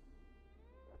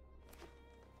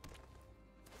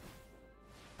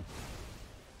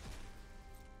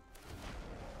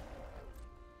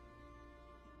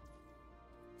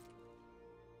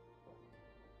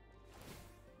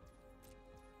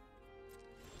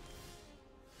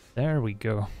 There we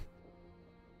go.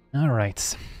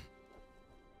 Alright.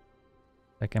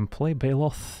 I can play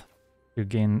Baloth to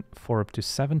gain 4 up to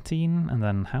 17, and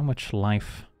then how much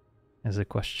life is a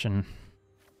question.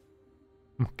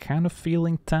 I'm kind of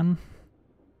feeling 10,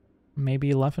 maybe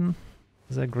 11.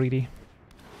 Is that greedy?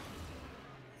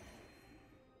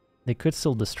 They could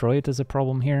still destroy it as a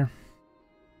problem here.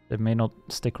 They may not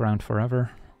stick around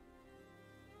forever.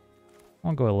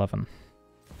 I'll go 11.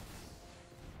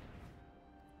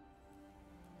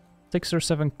 6 or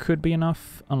 7 could be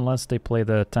enough, unless they play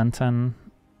the 10/10,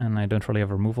 and I don't really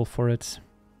have removal for it.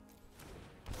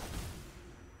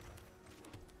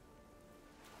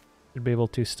 Should be able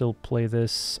to still play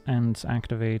this and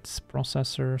activate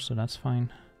Processor, so that's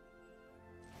fine.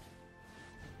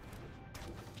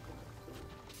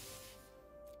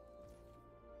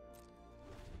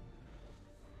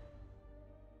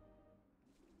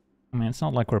 I mean, it's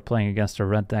not like we're playing against a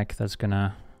red deck that's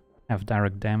gonna have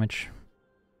direct damage.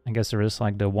 I guess there is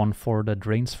like the 1/4 that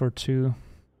drains for 2.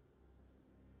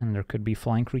 And there could be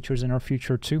flying creatures in our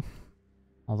future too.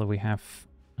 Although we have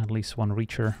at least one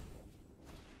Reacher.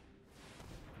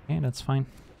 Okay, that's fine.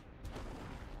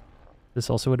 This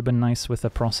also would have been nice with a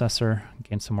processor.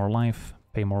 Gain some more life,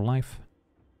 pay more life.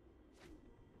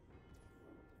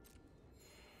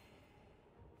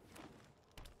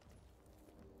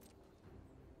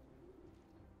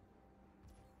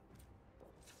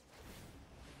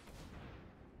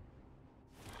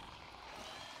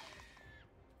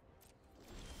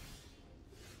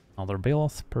 Another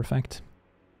Bailoff, perfect.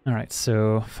 Alright,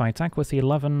 so if I attack with the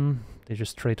 11, they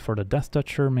just trade for the Death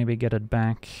Toucher, maybe get it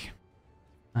back.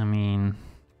 I mean,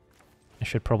 I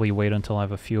should probably wait until I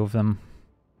have a few of them.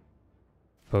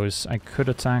 Suppose I could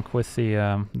attack with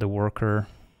the Worker,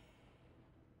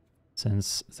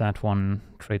 since that one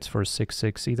trades for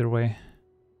 6/6 either way.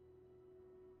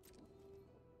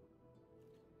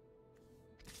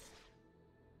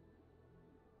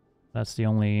 That's the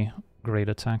only great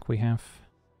attack we have.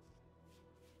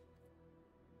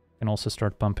 Can also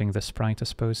start bumping the Sprite, I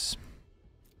suppose.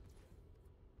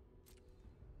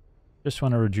 Just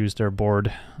want to reduce their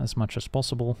board as much as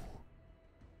possible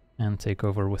and take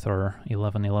over with our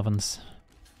 11/11s.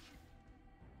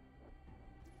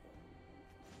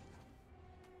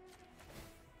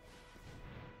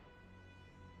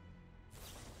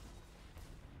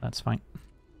 That's fine.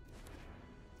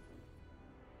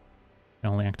 Can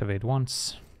only activate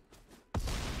once.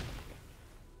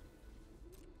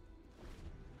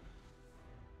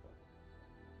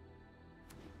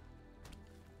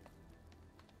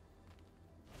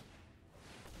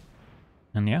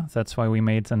 And yeah, that's why we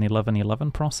made an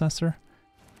 11/11 processor,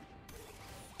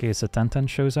 in case a 10/10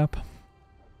 shows up.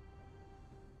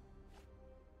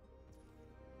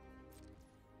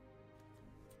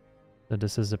 So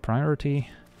this is a priority,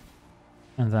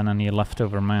 and then any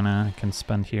leftover mana I can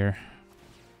spend here.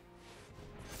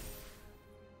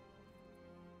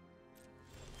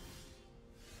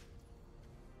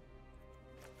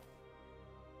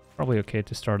 Probably okay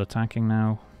to start attacking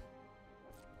now.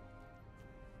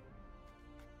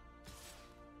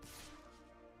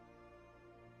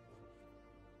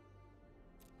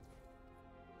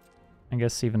 I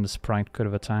guess even the Sprite could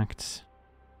have attacked,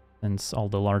 since all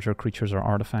the larger creatures are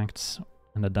artifacts,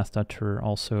 and the Death Toucher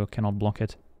also cannot block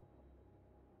it.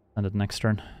 And it next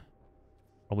turn.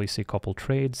 Probably see a couple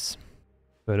trades,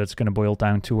 but it's going to boil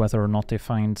down to whether or not they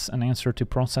find an answer to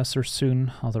processor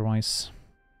soon, otherwise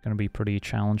it's going to be pretty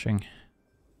challenging.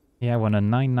 Yeah, when a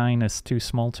 9/9 is too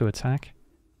small to attack,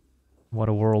 what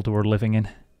a world we're living in.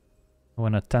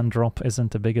 When a 10 drop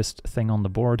isn't the biggest thing on the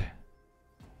board.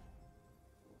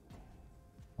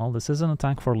 Well, this is an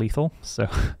attack for lethal, so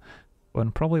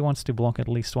one probably wants to block at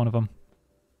least one of them.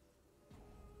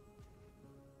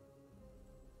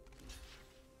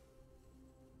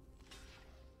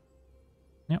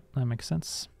 Yep, that makes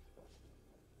sense.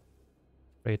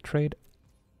 Trade.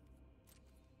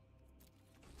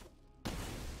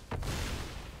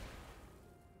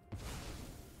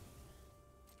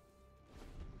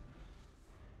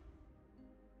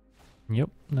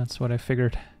 Yep, that's what I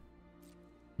figured.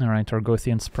 Alright,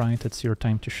 Argothian Sprite, it's your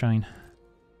time to shine.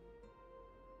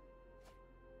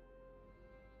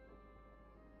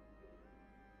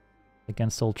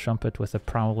 Against Old Trumpet with the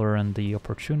Prowler and the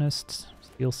Opportunist.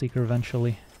 Steel Seeker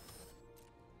eventually.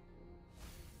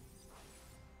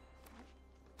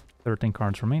 13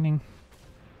 cards remaining.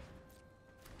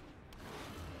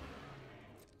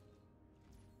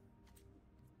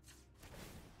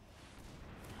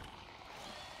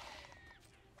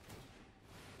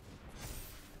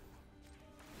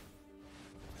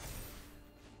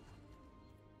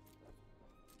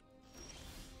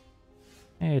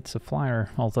 It's a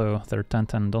flyer, although their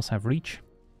 10/10 does have reach.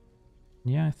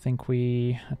 Yeah, I think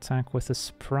we attack with a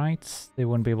Sprite. They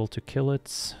won't be able to kill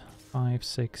it. 5,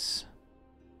 6,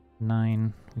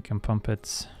 9. We can pump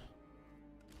it.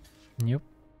 Yep.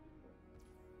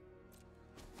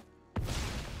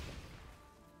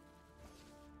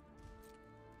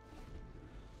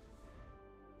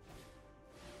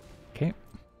 Okay.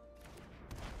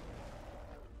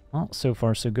 Well, so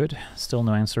far so good. Still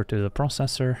no answer to the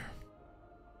processor.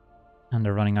 And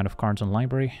they're running out of cards on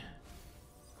library.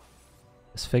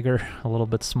 This figure, a little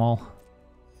bit small.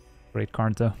 Great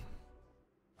card though.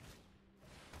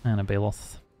 And a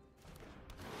Bailoff.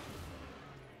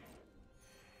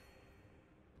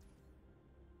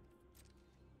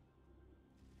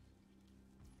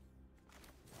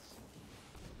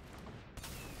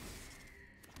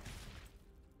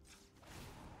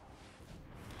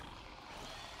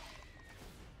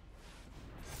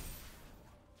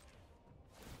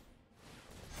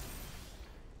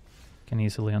 Can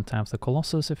easily untap the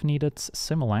Colossus if needed.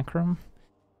 Simulacrum.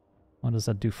 What does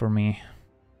that do for me?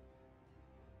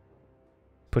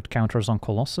 put counters on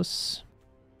Colossus.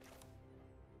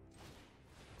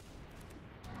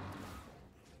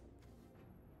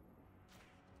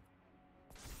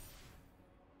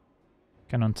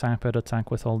 Can untap it, attack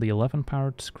with all the 11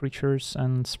 powered creatures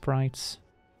and sprites.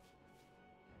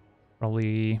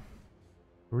 Probably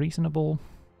reasonable.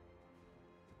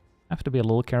 Have to be a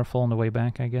little careful on the way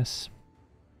back, I guess.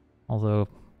 Although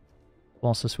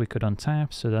Colossus we could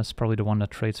untap, so that's probably the one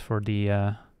that trades for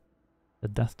the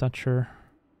Death Toucher.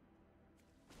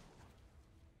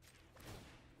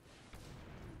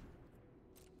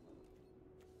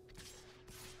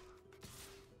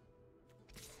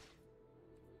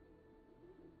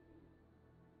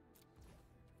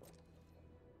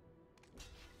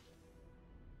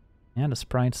 Yeah, the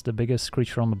Sprite's the biggest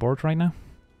creature on the board right now.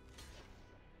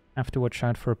 Have to watch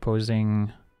out for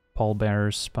opposing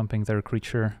pallbearers pumping their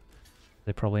creature.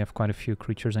 They probably have quite a few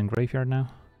creatures in graveyard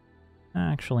now.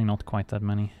 Actually, not quite that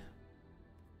many.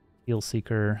 Heal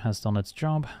Seeker has done its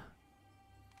job.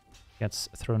 Gets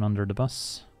thrown under the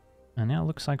bus. And yeah,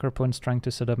 looks like our opponent's trying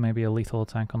to set up maybe a lethal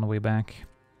attack on the way back.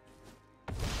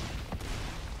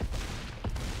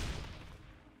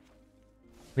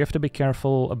 We have to be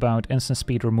careful about instant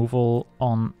speed removal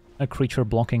on a creature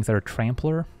blocking their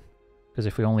Trampler. Because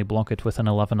if we only block it with an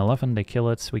 11/11, they kill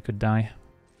it, we could die.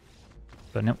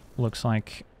 But nope, looks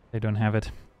like they don't have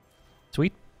it.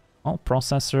 Sweet. Well,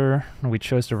 Processor, we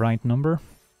chose the right number.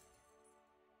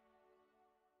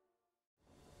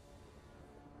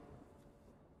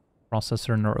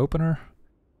 Processor in our opener.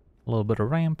 A little bit of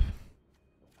ramp.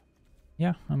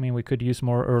 Yeah, I mean, we could use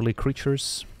more early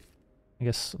creatures. I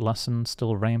guess Lesson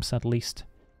still ramps at least.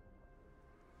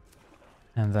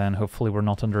 And then hopefully we're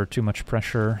not under too much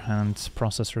pressure and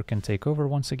Processor can take over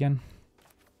once again.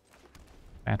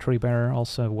 Battery Bearer,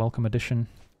 also a welcome addition.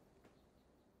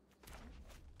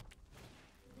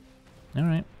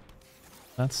 Alright.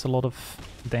 That's a lot of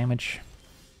damage.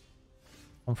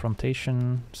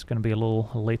 Confrontation is going to be a little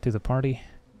late to the party.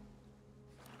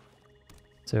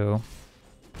 So,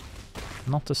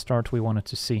 not the start we wanted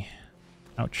to see.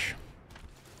 Ouch.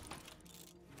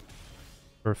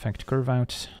 Perfect curve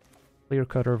out. Clear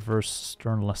Cutter versus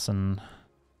Stern Lesson.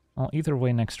 Well, either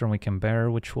way, next turn we can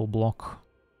bear, which will block.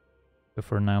 So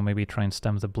for now, maybe try and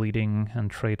stem the bleeding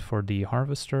and trade for the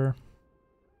Harvester.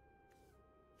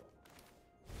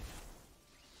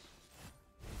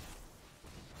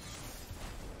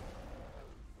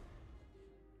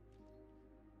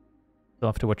 Still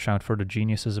have to watch out for the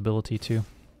Genius's ability too.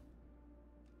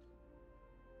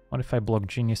 What if I block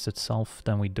Genius itself,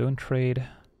 then we don't trade?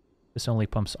 This only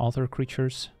pumps other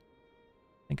creatures.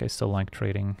 I think I still like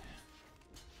trading.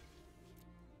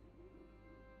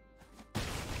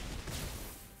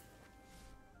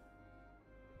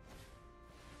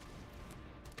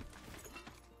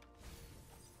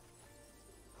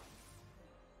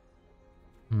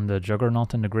 And the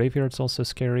Juggernaut in the graveyard's also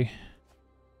scary.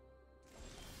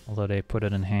 Although they put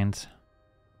it in hand.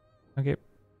 Okay.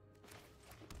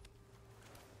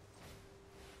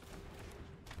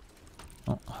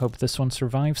 Well, hope this one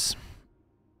survives.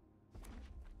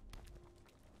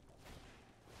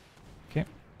 Okay,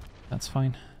 that's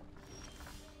fine.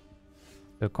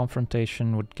 The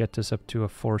Confrontation would get this up to a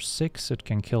 4/6. It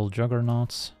can kill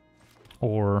Juggernauts.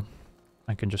 Or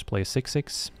I can just play a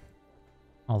 6/6.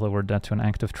 Although we're dead to an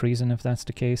act of treason if that's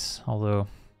the case. Although,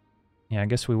 yeah, I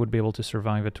guess we would be able to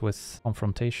survive it with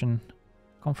Confrontation.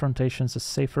 Confrontation's a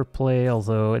safer play,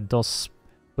 although it does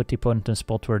put the opponent in a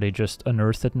spot where they just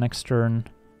unearth it next turn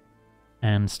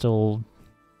and still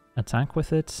attack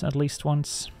with it at least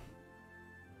once.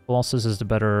 Colossus is the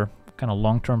better kind of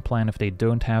long-term plan if they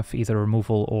don't have either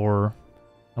removal or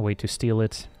a way to steal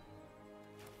it.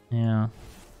 Yeah, I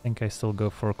think I still go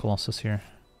for Colossus here.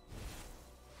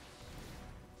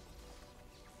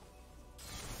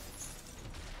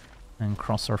 And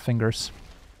cross our fingers.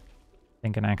 I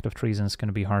think an act of treason is going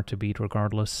to be hard to beat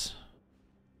regardless.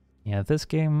 Yeah, this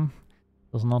game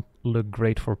does not look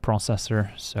great for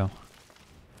Processor, so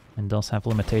it does have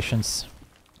limitations.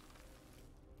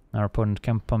 Our opponent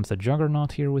can pump the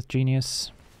Juggernaut here with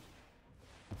Genius.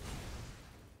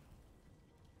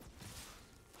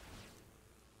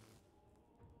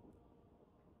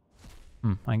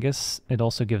 I guess it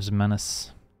also gives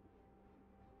Menace.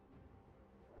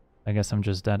 I guess I'm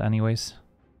just dead anyways.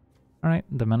 Alright,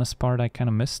 the Menace part I kind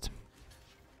of missed.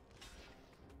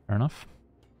 Fair enough.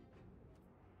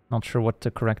 Not sure what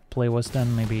the correct play was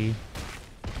then, maybe...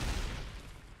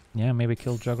 Yeah, maybe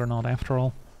kill Juggernaut after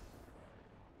all.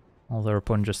 Although our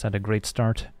opponent just had a great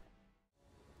start.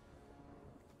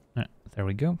 There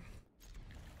we go.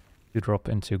 You drop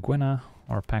into Gwenna,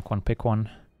 or pack one, pick one.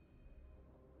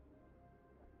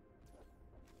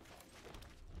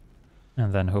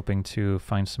 And then hoping to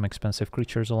find some expensive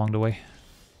creatures along the way.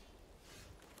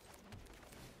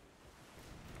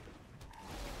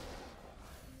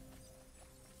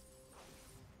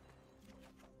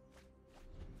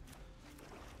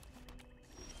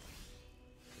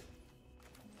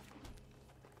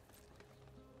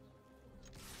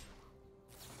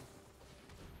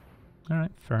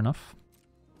 Alright, fair enough.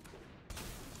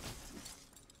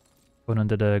 Opponent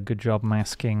did a good job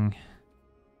masking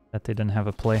that they didn't have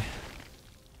a play.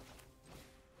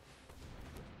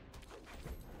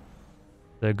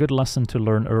 A good lesson to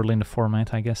learn early in the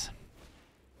format, I guess.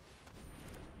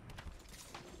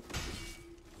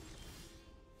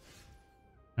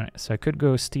 Alright, so I could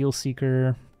go Steel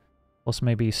Seeker, plus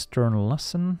maybe Stern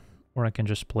Lesson, or I can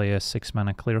just play a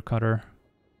 6-mana Clear Cutter.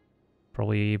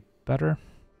 Probably better.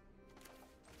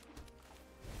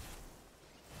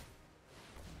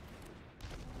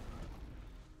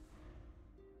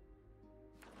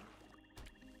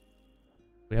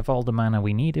 We have all the mana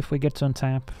we need if we get to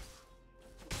untap.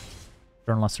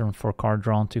 Turn Lesson for card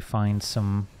drawn to find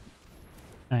some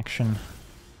action.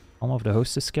 Helm of the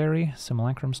Host is scary,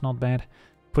 Simulacrum's not bad.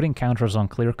 Putting counters on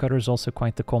Clear Cutter is also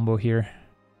quite the combo here.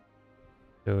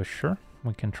 So sure,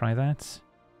 we can try that.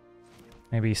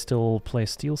 Maybe still play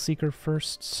Steel Seeker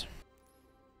first.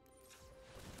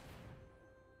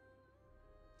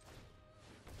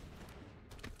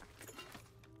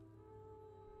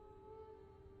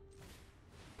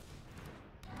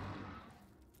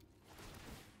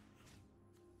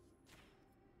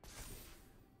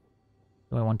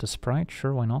 Do I want a Sprite?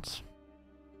 Sure, why not?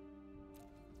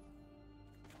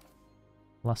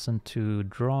 Lesson to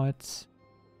draw it.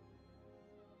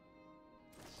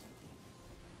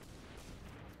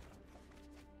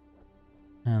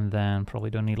 And then probably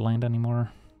don't need land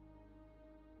anymore.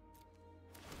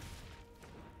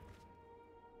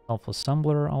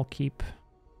 Self-Assembler I'll keep.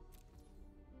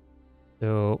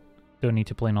 So don't need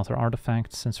to play another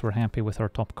artifact since we're happy with our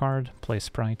top card. Play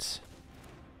Sprites.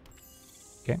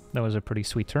 Okay, that was a pretty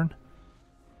sweet turn.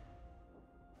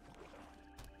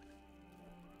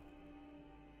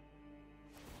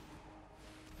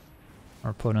 Our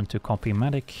opponent to copy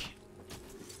Medic.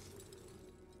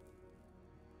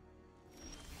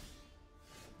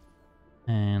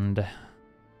 And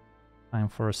time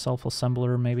for a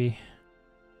Self-Assembler, maybe.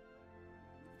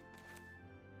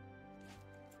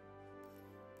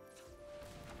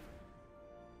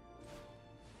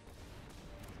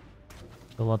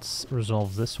 So let's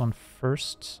resolve this one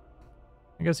first.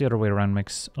 I guess the other way around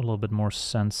makes a little bit more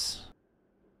sense.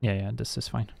 Yeah, this is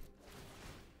fine.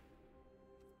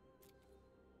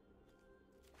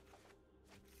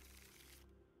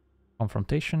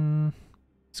 Confrontation.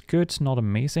 It's good, not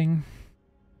amazing.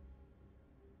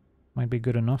 Might be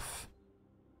good enough.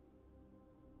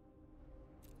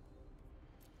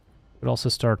 Could also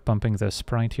start pumping the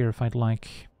Sprite here if I'd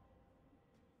like.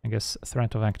 I guess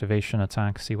threat of activation,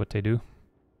 attack, see what they do.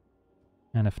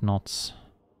 And if not,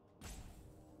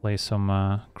 play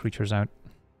some creatures out.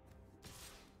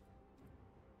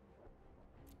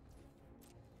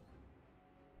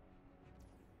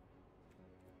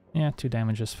 Yeah, 2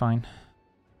 damage is fine.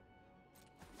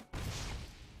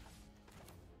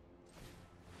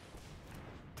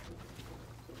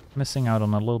 Missing out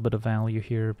on a little bit of value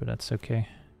here, but that's okay.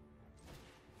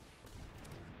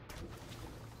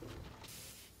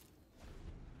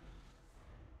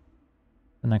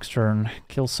 The next turn,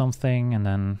 kill something, and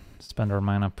then spend our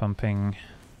mana pumping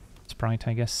Sprite,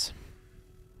 I guess.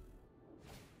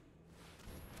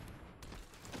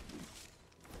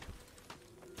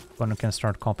 Opponent can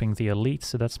start copying the Elite,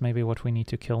 so that's maybe what we need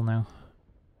to kill now.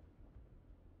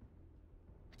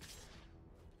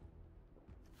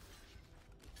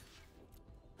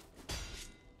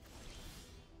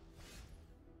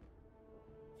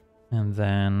 And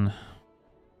then,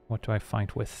 what do I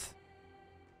fight with?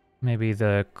 Maybe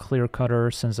the Clear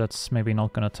Cutter, since that's maybe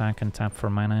not going to attack and tap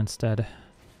for mana instead.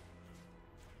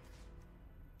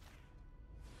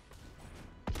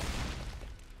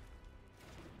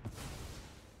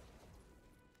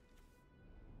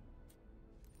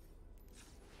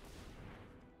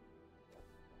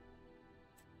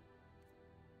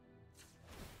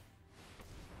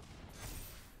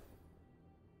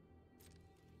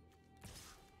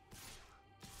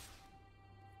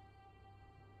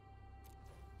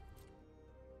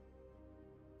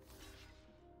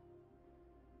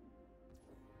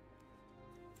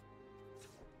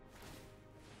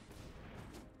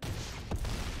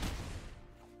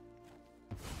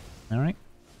 Alright.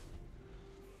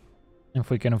 If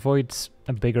we can avoid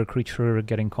a bigger creature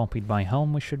getting copied by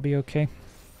Helm, we should be okay.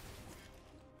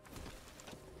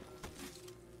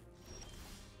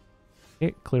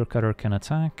 Okay, Clear Cutter can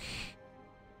attack.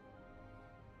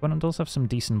 Opponent does have some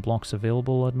decent blocks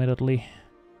available, admittedly.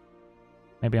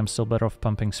 Maybe I'm still better off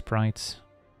pumping Sprite.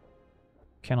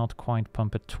 Cannot quite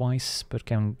pump it twice, but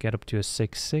can get up to a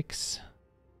 6/6.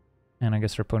 And I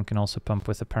guess our opponent can also pump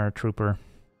with a Paratrooper.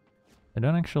 They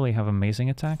don't actually have amazing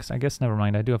attacks. I guess never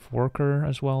mind, I do have Worker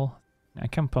as well. I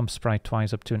can pump Sprite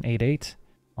twice up to an 8/8.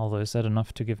 Although, is that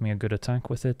enough to give me a good attack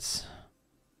with it?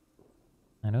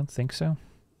 I don't think so.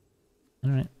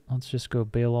 Alright, let's just go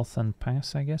Bailoth and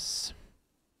pass, I guess.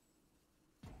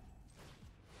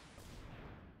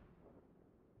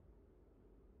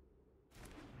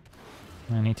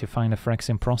 I need to find a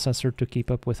Phyrexian processor to keep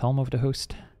up with Helm of the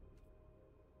Host.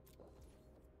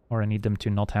 Or I need them to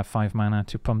not have 5 mana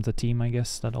to pump the team, I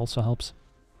guess. That also helps.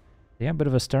 Yeah, a bit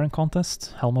of a staring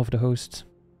contest. Helm of the Host.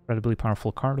 Incredibly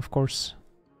powerful card, of course.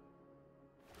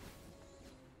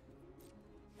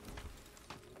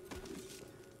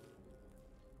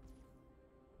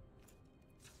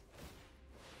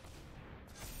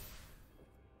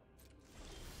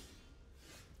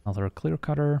 Another Clear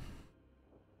Cutter.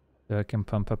 So I can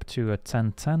pump up to a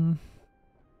 10/10.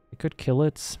 I could kill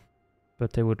it,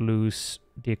 but they would lose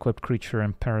the equipped creature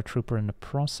and Paratrooper in the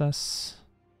process.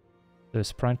 The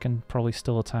Sprite can probably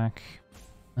still attack,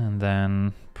 and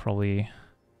then probably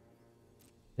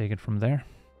take it from there.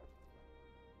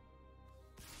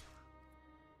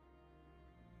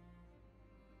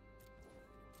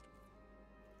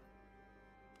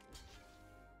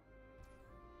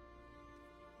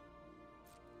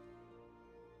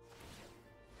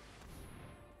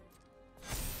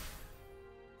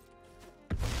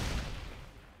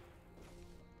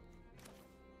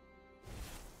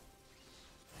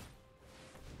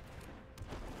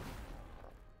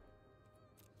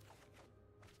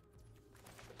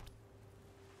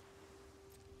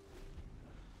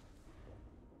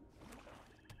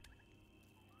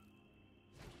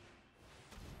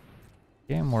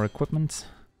 Okay, more equipment.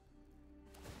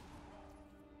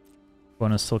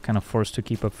 One is still kind of forced to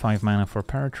keep up 5 mana for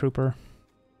Paratrooper.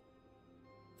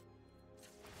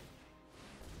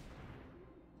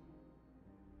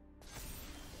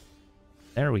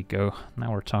 There we go.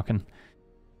 Now we're talking.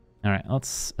 Alright,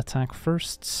 let's attack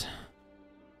first.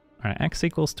 Alright, X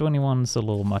equals 21 is a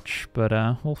little much, but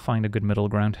we'll find a good middle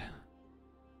ground.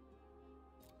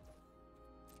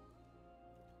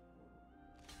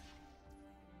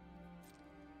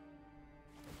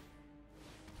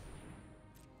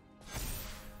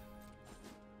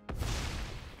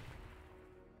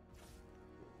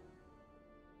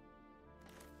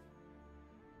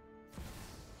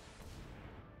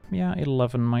 Yeah,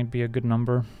 11 might be a good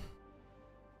number.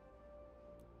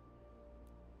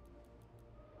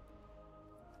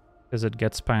 Because it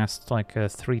gets past like a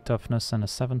 3 toughness and a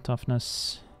 7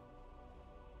 toughness.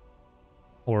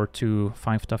 Or 2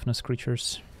 5 toughness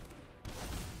creatures.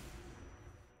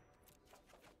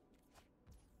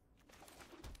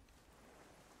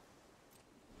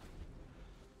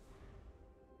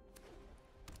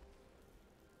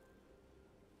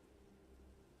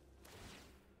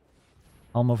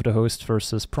 Helm of the Host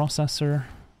versus Processor.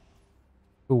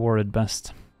 Who wore it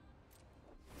best?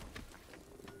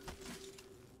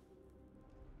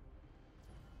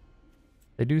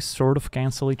 They do sort of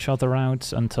cancel each other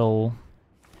out until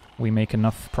we make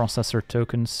enough Processor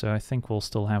tokens, so I think we'll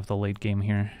still have the late game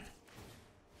here.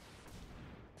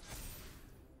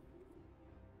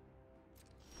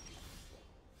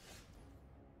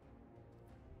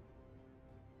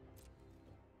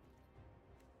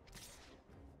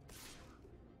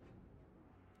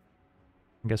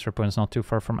 I guess our opponent's not too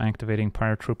far from activating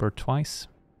Paratrooper twice,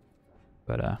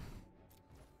 but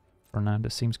for now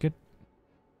this seems good.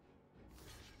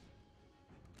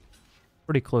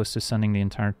 Pretty close to sending the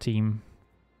entire team.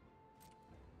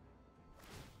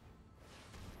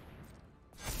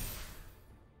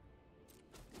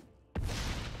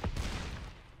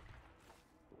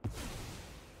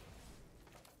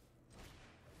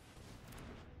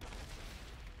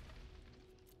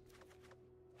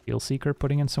 Steel Seeker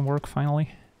putting in some work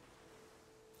finally.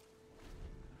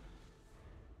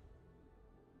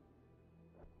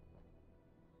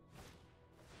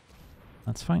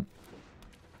 That's fine.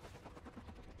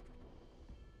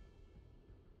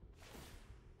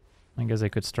 I guess I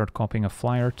could start copying a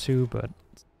flyer too, but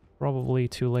it's probably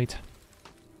too late.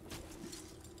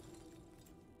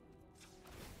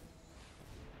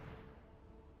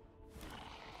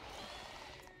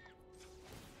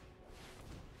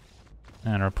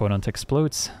 And our opponent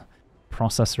explodes.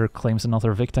 Processor claims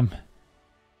another victim.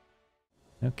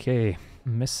 Okay,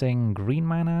 missing green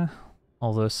mana,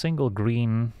 although single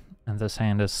green and this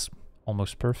hand is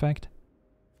almost perfect.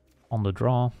 On the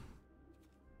draw,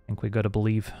 think we gotta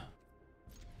believe.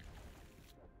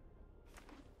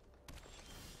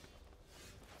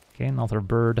 Okay, another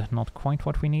bird. Not quite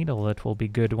what we need, although it will be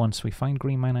good once we find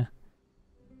green mana.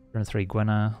 Turn 3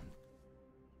 Gwenna.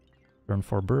 Turn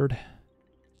 4 bird.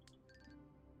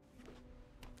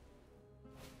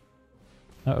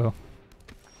 Uh-oh.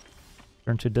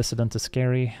 Turn 2 Dissident is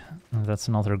scary. That's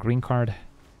another green card.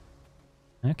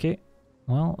 Okay.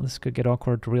 Well, this could get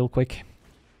awkward real quick.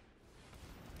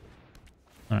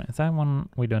 Alright, that one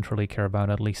we don't really care about,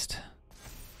 at least.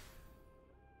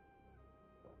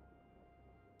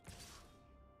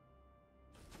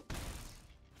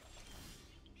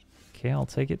 Okay, I'll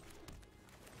take it.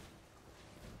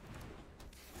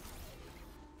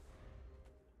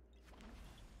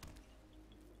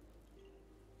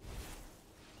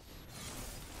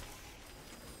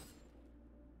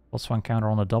 +1 counter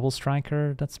on a double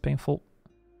striker, that's painful.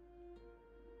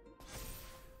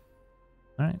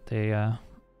 Alright, they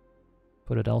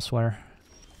put it elsewhere.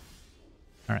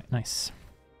 Alright, nice.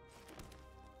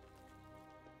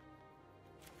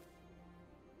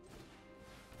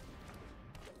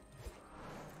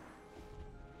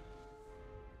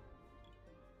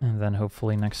 And then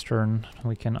hopefully next turn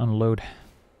we can unload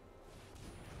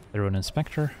the Rune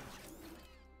Inspector.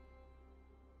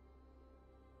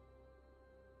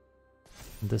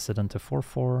 Dissident to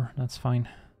 4/4, that's fine.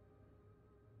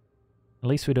 At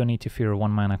least we don't need to fear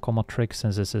 1 mana combo trick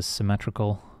since this is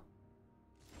symmetrical.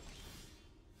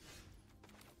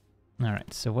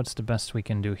 Alright, so what's the best we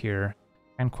can do here?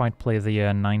 Can't quite play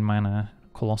the 9 mana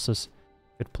Colossus.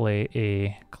 Could play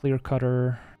a Clear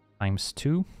Cutter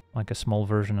 ×2, like a small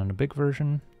version and a big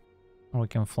version. Or we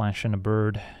can flash in a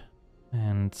bird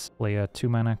and play a 2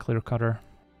 mana Clear Cutter.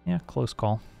 Yeah, close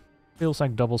call. Feels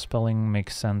like double spelling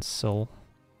makes sense, so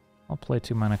I'll play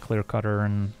 2 mana Clear Cutter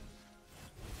and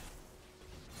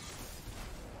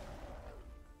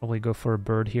probably go for a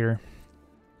bird here.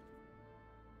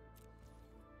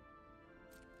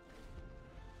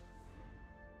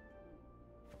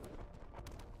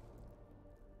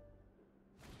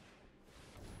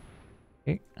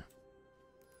 Okay.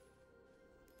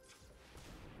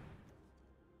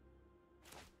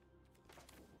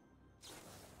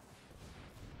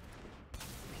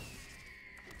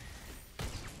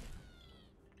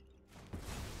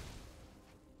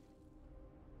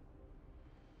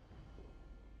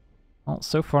 Well,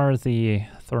 so far the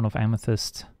Thorn of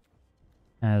Amethyst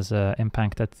has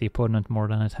impacted the opponent more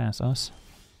than it has us.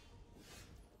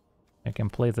 I can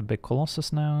play the big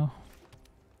Colossus now.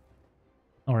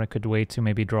 Or I could wait to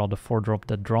maybe draw the 4-drop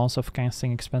that draws off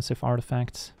casting expensive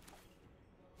artifacts.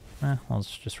 I'll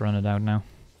just run it out now.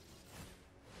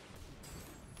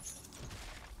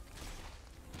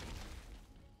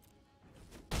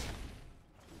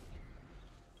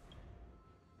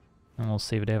 And we'll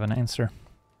see if they have an answer.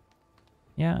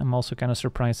 Yeah, I'm also kind of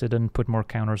surprised they didn't put more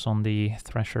counters on the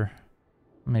Thresher.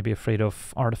 Maybe afraid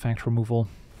of artifact removal.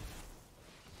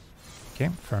 Okay,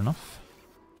 fair enough.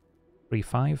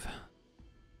 3/5.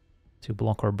 To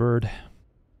block our bird.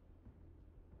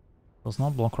 Does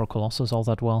not block our Colossus all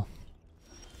that well.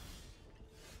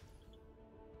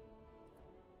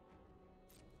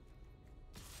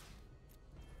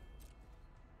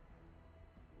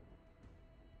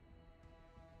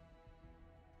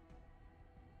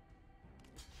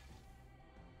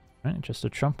 Right, just a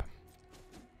chump.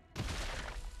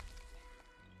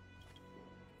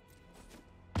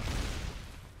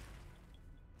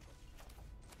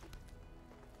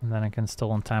 And then I can still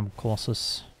untap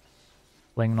Colossus.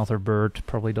 Playing another bird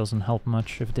probably doesn't help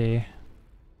much if they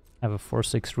have a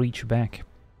 4/6 reach back.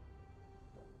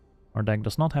 Our deck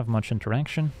does not have much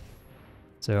interaction,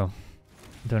 so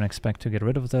don't expect to get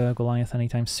rid of the Goliath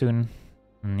anytime soon.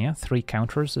 And yeah, 3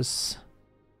 counters is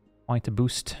quite a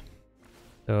boost.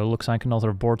 So it looks like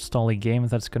another board stally game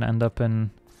that's gonna end up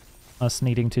in us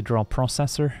needing to draw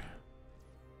Processor.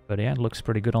 But yeah, it looks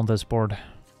pretty good on this board.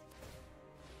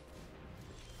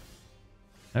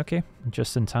 Okay,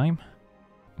 just in time.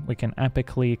 We can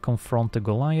epically confront the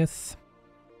Goliath.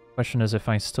 Question is if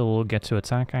I still get to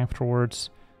attack afterwards.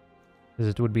 Because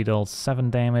it would be dealt 7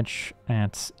 damage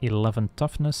at 11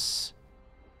 toughness.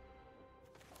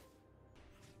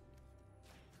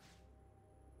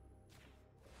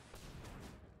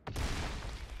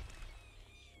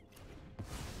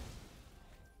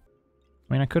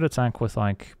 I mean, I could attack with,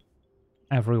 like,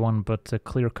 everyone but the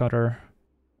Clear Cutter.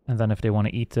 And then if they want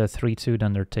to eat the 3/2,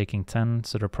 then they're taking 10.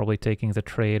 So they're probably taking the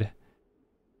trade.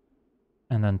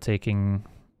 And then taking,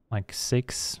 like,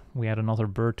 6. We add another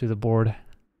bird to the board.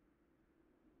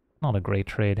 Not a great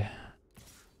trade.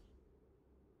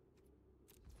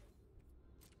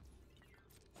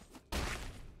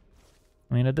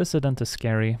 I mean, a Dissident is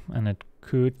scary, and it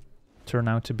could turn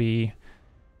out to be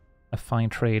a fine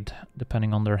trade,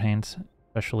 depending on their hand,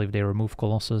 especially if they remove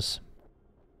Colossus.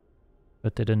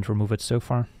 But they didn't remove it so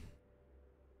far.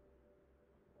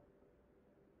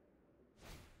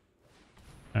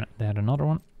 Alright, they had another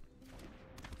one.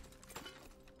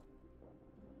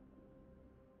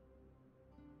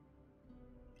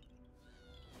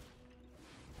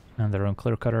 And their own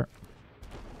Clear Cutter.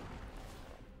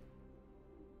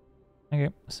 Okay,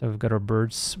 so we've got our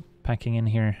birds packing in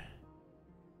here.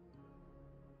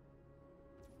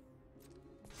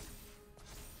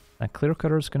 That Clear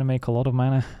Cutter is going to make a lot of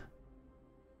mana.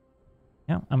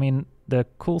 Yeah, I mean, the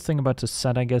cool thing about this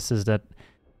set, I guess, is that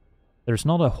there's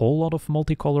not a whole lot of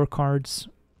multicolor cards.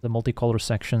 The multicolor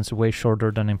section's way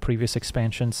shorter than in previous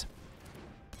expansions.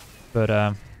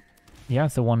 But, yeah,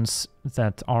 the ones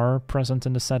that are present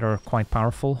in the set are quite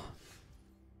powerful.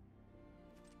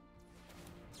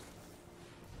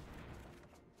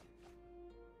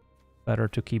 Better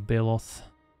to keep Baloth.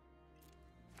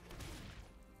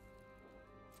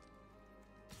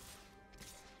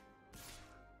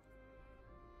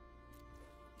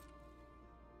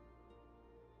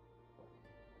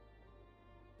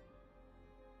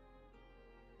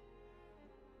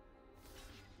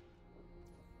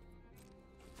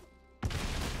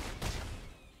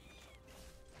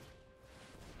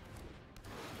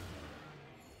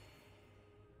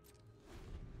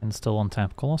 And still on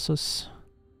tap Colossus.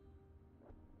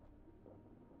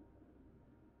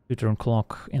 2-turn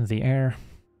clock in the air.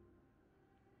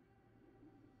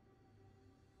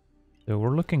 So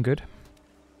we're looking good.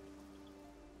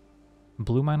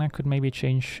 Blue mana could maybe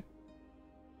change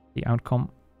the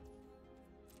outcome.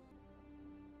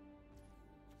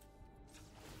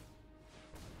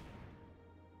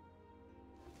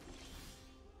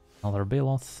 Another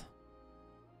Baloth.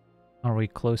 Are we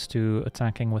close to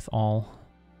attacking with all?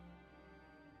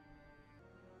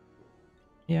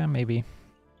 Yeah, maybe.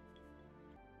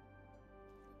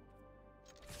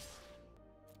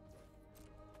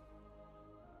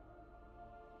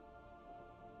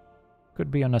 Could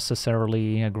be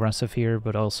unnecessarily aggressive here,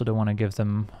 but I also don't want to give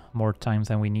them more time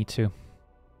than we need to.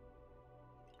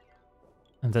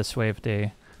 And this way, if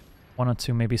they wanted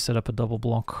to maybe set up a double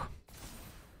block,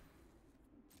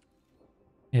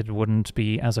 it wouldn't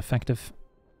be as effective.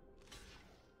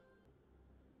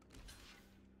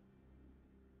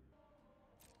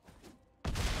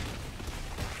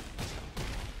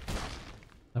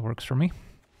 That works for me.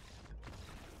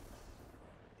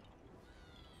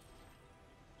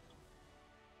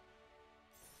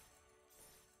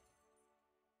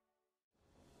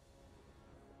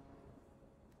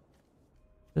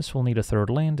 This will need a third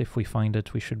land. If we find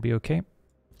it, we should be okay.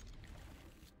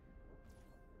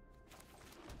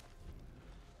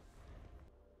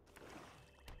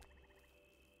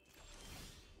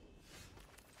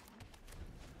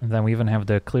 And then we even have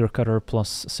the Clear Cutter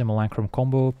plus Simulacrum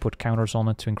combo, put counters on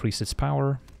it to increase its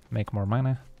power, make more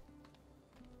mana.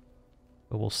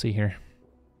 But we'll see here.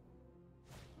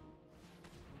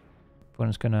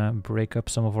 Opponent's gonna break up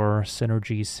some of our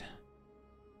synergies.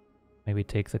 Maybe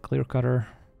take the Clear Cutter.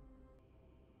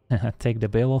 Take the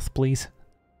Baloth, please.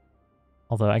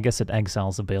 Although I guess it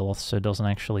exiles the Baloth, so it doesn't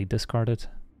actually discard it.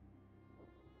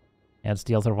 Yeah, it's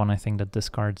the other one I think that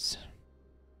discards.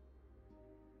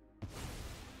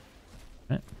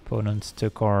 Opponent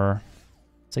took our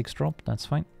 6-drop, that's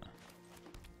fine.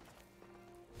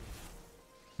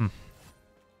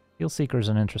 Heelseeker's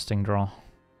an interesting draw.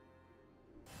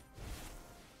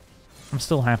 I'm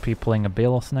still happy playing a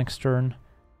Baloth next turn.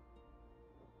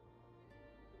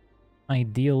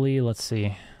 Ideally, let's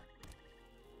see.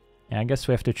 Yeah, I guess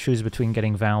we have to choose between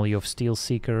getting value of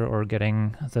Steelseeker or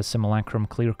getting the Simulacrum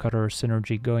Clear Cutter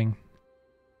synergy going.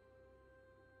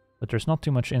 But there's not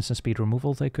too much instant speed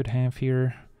removal they could have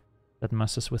here that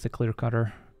messes with the Clear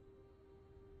Cutter.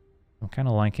 I'm kind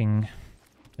of liking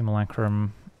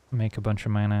Simulacrum, make a bunch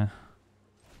of mana.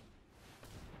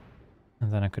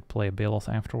 And then I could play a Baloth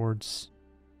afterwards.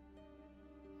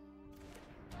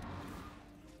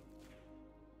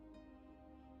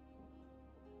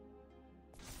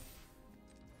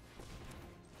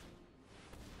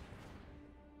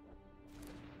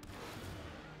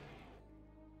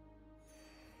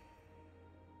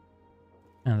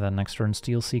 And then next turn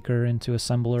Steelseeker into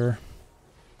Assembler.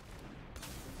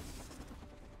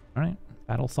 Alright,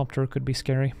 Battlethopter could be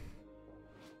scary.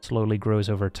 Slowly grows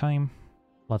over time.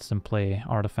 Lets them play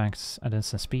artifacts at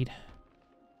instant speed.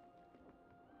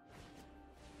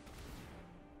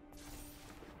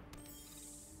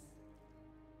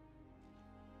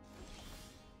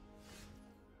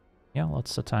 Yeah,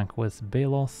 let's attack with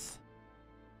Baloth.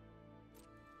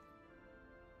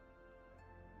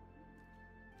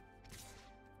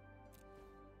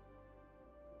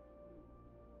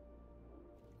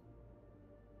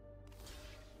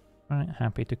 Alright,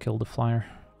 happy to kill the flyer.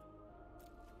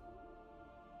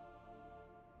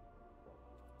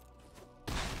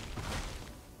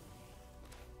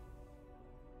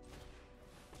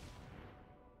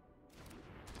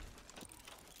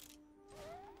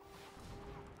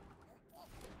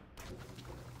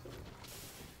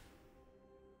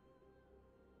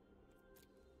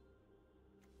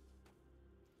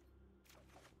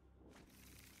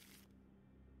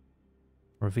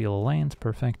 Reveal a land,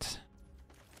 perfect.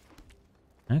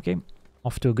 Okay,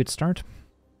 off to a good start.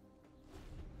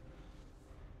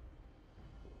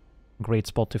 Great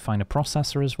spot to find a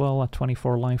processor as well at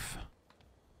 24 life.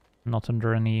 Not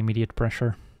under any immediate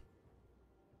pressure.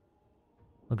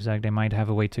 Looks like they might have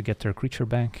a way to get their creature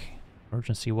back.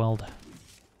 Emergency weld.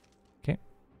 Okay.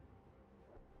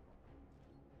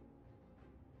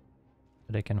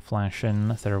 They can flash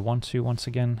in if they want to once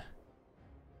again.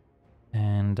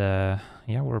 And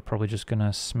yeah, we're probably just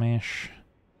gonna smash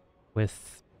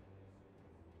with,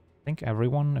 I think,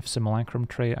 everyone. If Simulacrum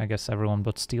trade, I guess everyone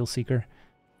but Steel Seeker.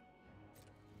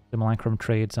 Simulacrum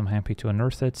trades, I'm happy to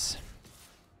unearth it.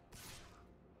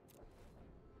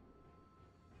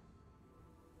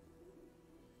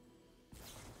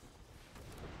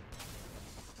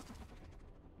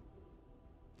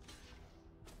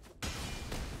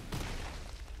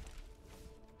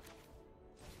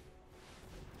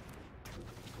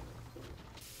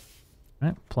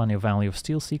 Right, plenty of value of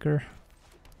Steel Seeker.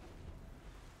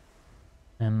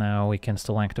 And now we can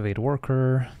still activate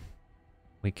Worker.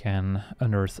 We can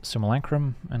unearth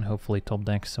Simulacrum and hopefully top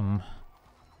deck some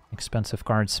expensive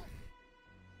cards.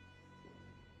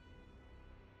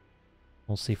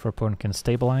 We'll see if our opponent can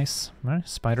stabilize. Right,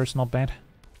 Spider's not bad.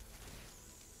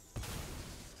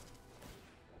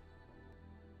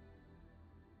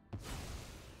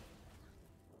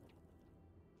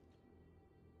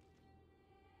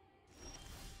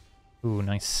 Ooh,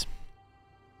 nice.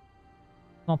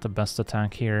 Not the best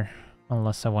attack here,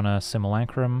 unless I want a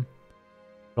Simulacrum.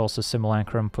 But also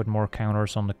Simulacrum put more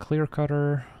counters on the Clear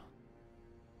Cutter.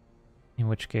 In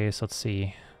which case, let's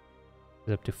see.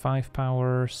 It's up to 5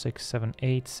 power, 6, 7,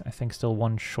 8. I think still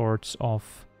one short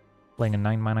of playing a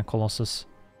 9 mana Colossus.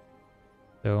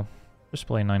 So, just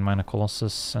play 9 mana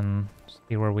Colossus and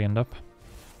see where we end up.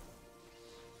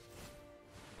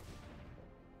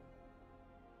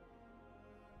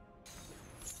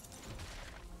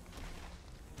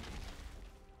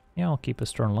 Yeah, I'll keep a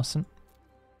Stern Lesson.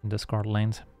 Discard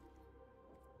land.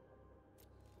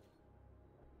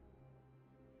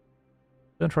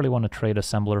 Don't really want to trade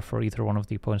Assembler for either one of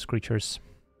the opponent's creatures.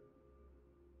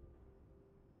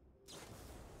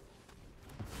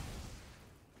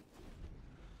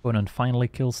 Opponent finally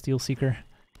kills Steel Seeker.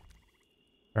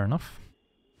 Fair enough.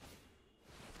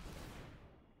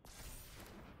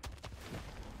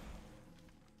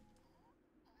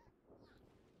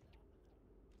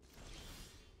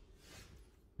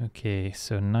 Okay,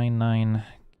 so 9/9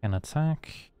 can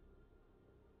attack.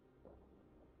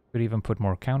 Could even put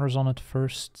more counters on it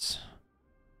first.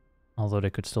 Although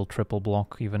they could still triple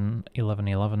block even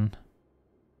 11/11.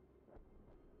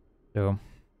 So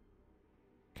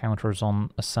counters on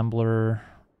Assembler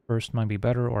first might be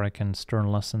better, or I can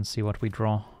Stern Lesson, see what we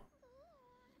draw.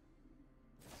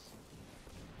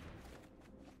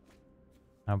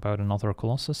 How about another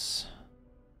Colossus?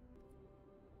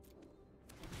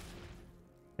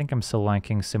 I think I'm still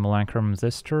liking Simulacrum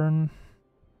this turn.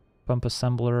 Pump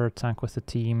Assembler, attack with the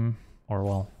team, or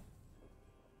well,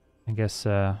 I guess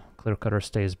Clear Cutter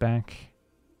stays back,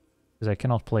 because I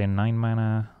cannot play a 9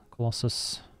 mana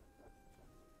Colossus.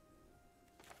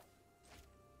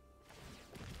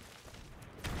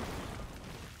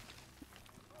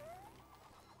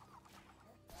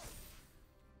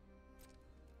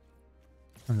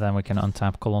 And then we can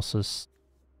untap Colossus.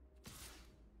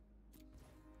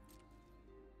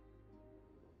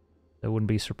 I wouldn't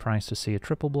be surprised to see a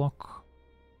triple block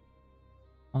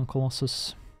on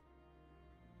Colossus.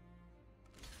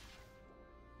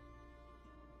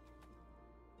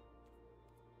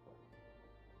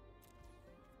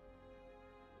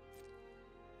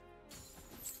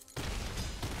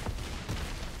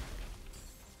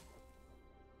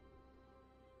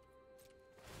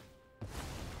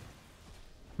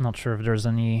 Not sure if there's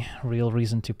any real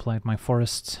reason to play at my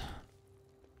forest.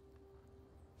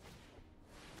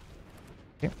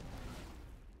 Okay.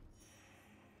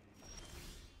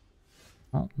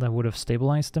 Well, that would have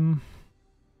stabilized them.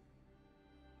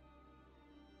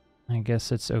 I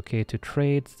guess it's okay to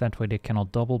trade, that way they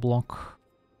cannot double block.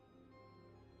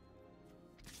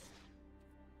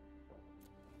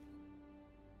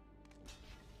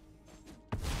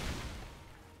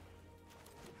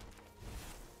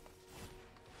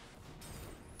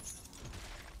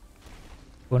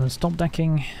 Going to stop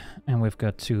decking, and we've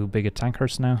got 2 big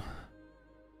attackers now.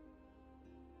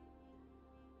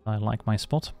 I like my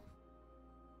spot.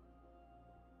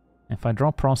 If I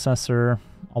draw Processor,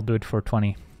 I'll do it for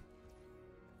 20.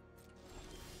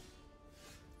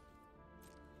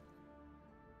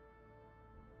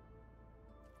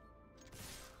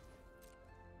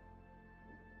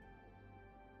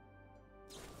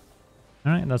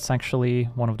 Alright, that's actually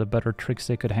one of the better tricks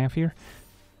they could have here.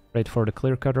 Trade for the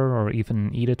clear cutter or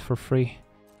even eat it for free.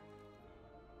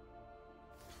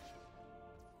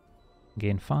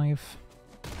 Gain 5.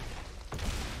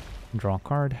 Draw a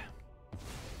card.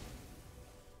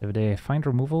 If they find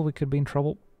removal, we could be in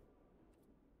trouble.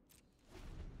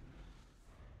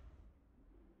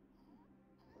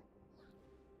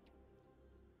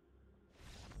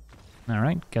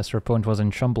 Alright, guess their opponent was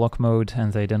in chum block mode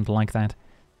and they didn't like that.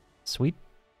 Sweet.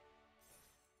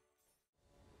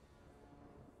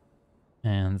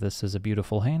 And this is a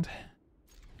beautiful hand.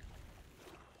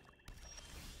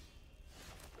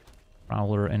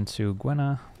 Prowler into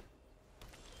Gwenna.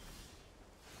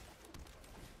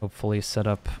 Hopefully set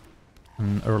up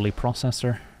an early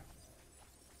processor.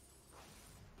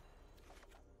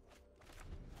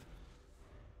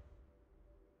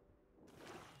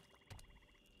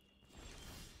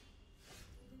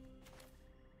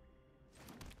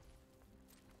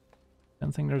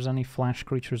 Don't think there's any flash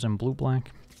creatures in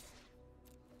blue-black,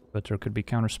 but there could be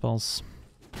counterspells.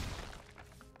 I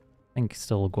think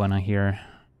still Gwenna here.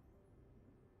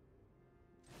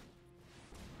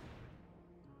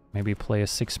 Maybe play a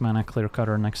 6-mana clear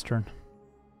cutter next turn.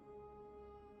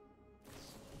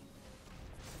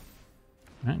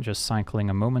 Alright, just cycling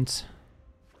a moment.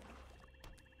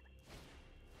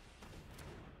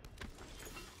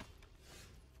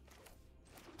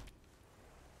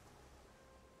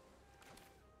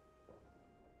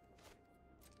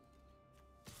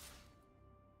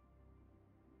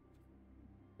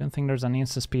 Don't think there's any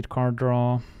instant speed card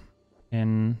draw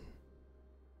in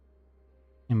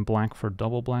black for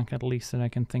double black, at least, that I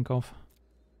can think of.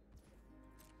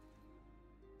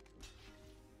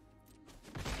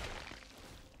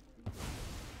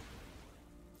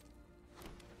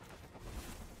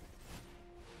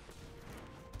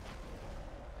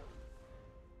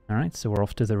 Alright, so we're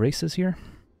off to the races here.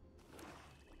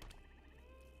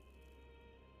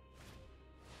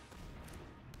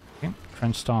 Okay,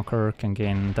 Trench Stalker can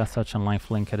gain Death Touch and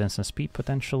Lifelink at instant speed,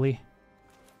 potentially.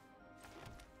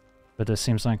 But this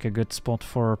seems like a good spot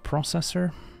for a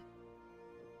processor.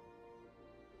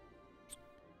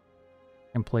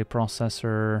 Can play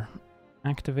processor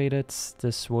activated.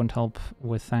 This won't help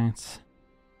with that.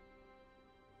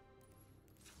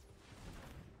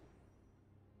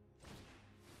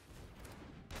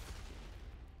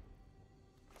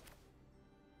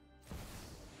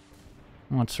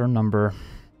 What's her number?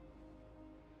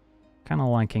 Kinda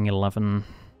liking 11.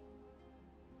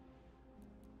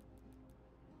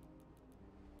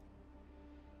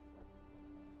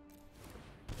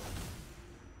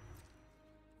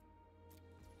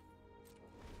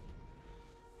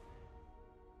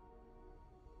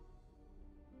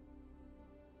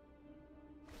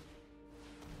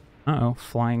 Uh-oh,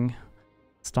 flying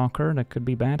stalker, that could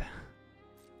be bad.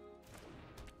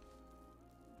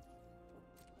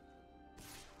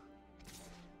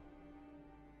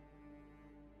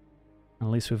 At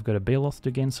least we've got a Baloth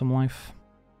to gain some life.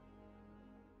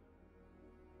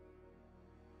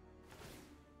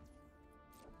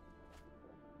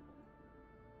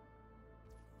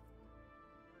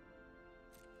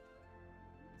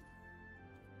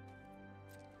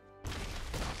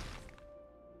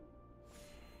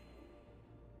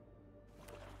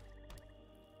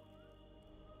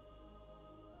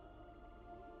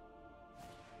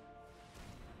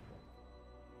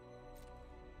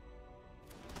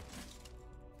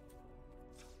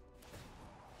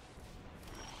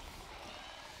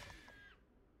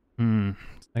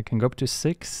 I can go up to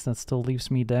 6, that still leaves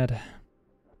me dead.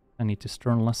 I need to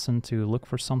Stern Lesson to look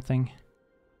for something.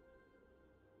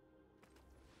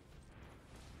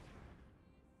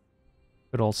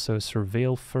 Could also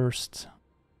Surveil first.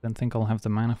 Don't think I'll have the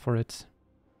mana for it.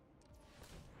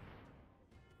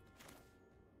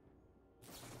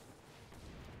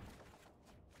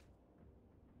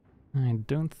 I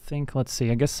don't think, let's see,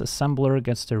 I guess Assembler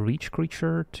gets the Reach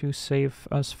creature to save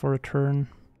us for a turn.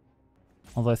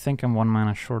 Although I think I'm 1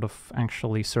 mana short of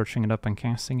actually searching it up and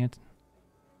casting it.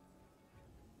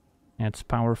 Yeah, it's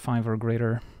power 5 or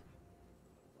greater.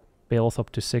 Baloth up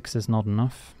to 6 is not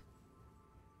enough.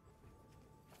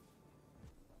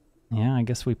 Yeah, I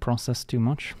guess we processed too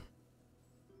much.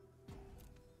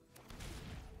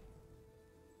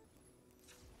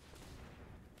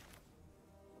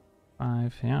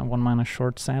 5, yeah, 1 mana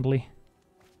short, sadly.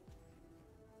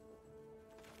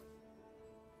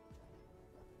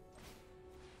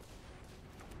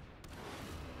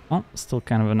 Well, still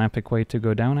kind of an epic way to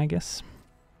go down, I guess.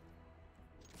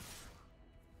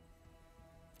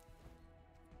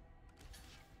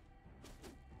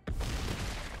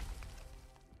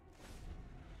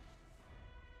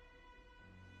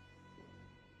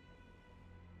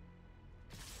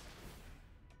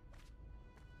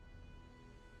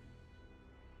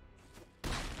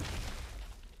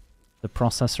 The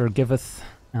processor giveth,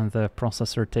 and the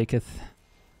processor taketh.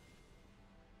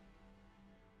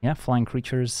 Yeah, flying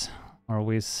creatures are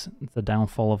always the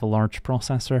downfall of a large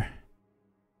processor.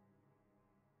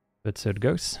 But so it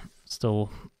goes. Still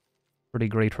pretty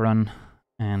great run,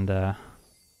 and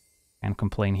can't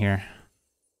complain here.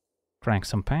 Crack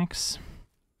some packs.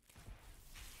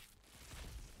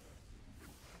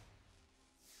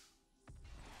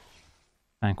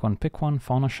 Pack one, pick one.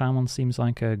 Fauna Shaman seems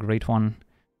like a great one.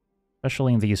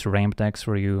 Especially in these ramp decks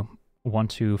where you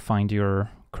want to find your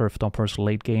curve toppers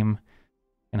late game.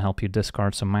 Can help you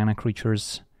discard some mana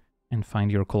creatures and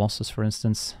find your Colossus, for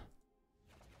instance.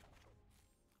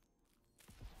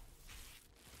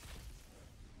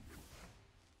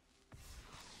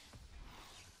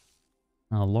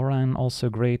 Loran also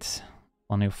great.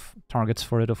 Plenty of targets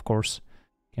for it, of course.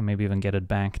 Can maybe even get it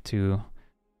back to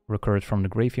recur it from the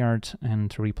graveyard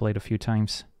and to replay it a few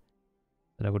times.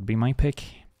 That would be my pick.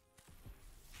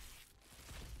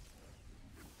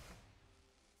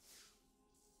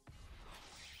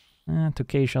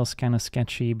 Tokasia's kind of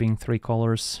sketchy, being 3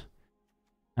 colors.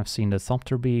 I've seen the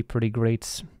Thopter be pretty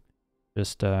great.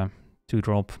 Just a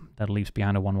 2-drop that leaves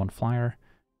behind a 1/1 flyer.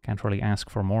 Can't really ask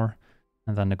for more.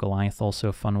 And then the Goliath, also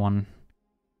a fun one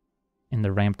in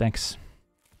the ramp decks.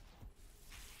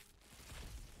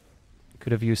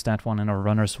 Could have used that one in our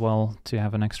run as well to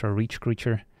have an extra reach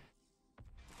creature.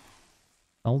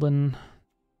 Eldon,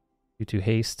 due to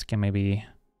haste, can maybe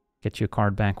get you a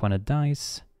card back when it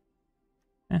dies.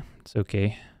 It's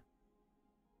okay.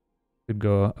 Could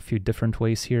go a few different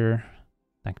ways here.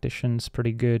 Tactician's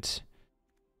pretty good.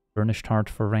 Burnished Heart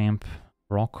for ramp.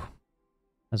 Rock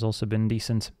has also been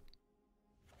decent.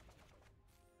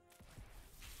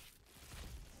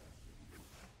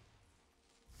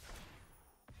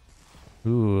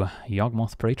 Ooh,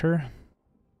 Yawgmoth Praetor.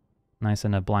 Nice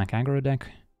in a black aggro deck.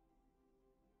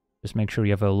 Just make sure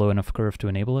you have a low enough curve to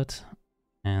enable it.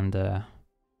 And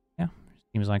yeah,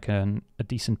 seems like a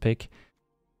decent pick.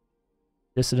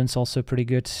 Dissident's also pretty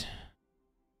good.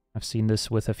 I've seen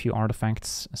this with a few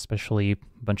artifacts, especially a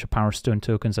bunch of Powerstone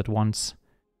tokens at once.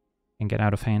 Can get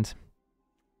out of hand.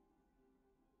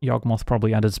 Yawgmoth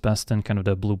probably at its best in kind of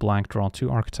the blue-black draw 2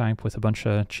 archetype with a bunch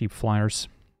of cheap flyers.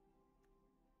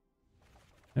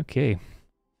 Okay.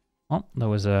 Well, that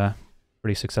was a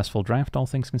pretty successful draft, all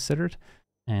things considered.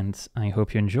 And I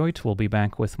hope you enjoyed. We'll be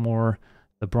back with more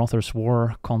The Brothers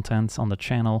War content on the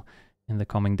channel in the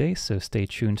coming days, so stay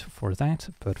tuned for that.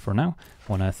 But for now,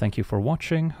 I want to thank you for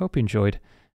watching, hope you enjoyed,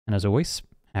 and as always,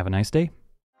 have a nice day.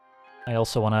 I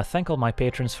also want to thank all my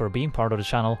patrons for being part of the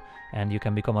channel, and you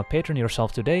can become a patron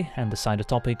yourself today and decide the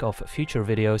topic of future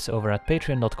videos over at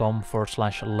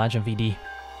patreon.com/LegenVD.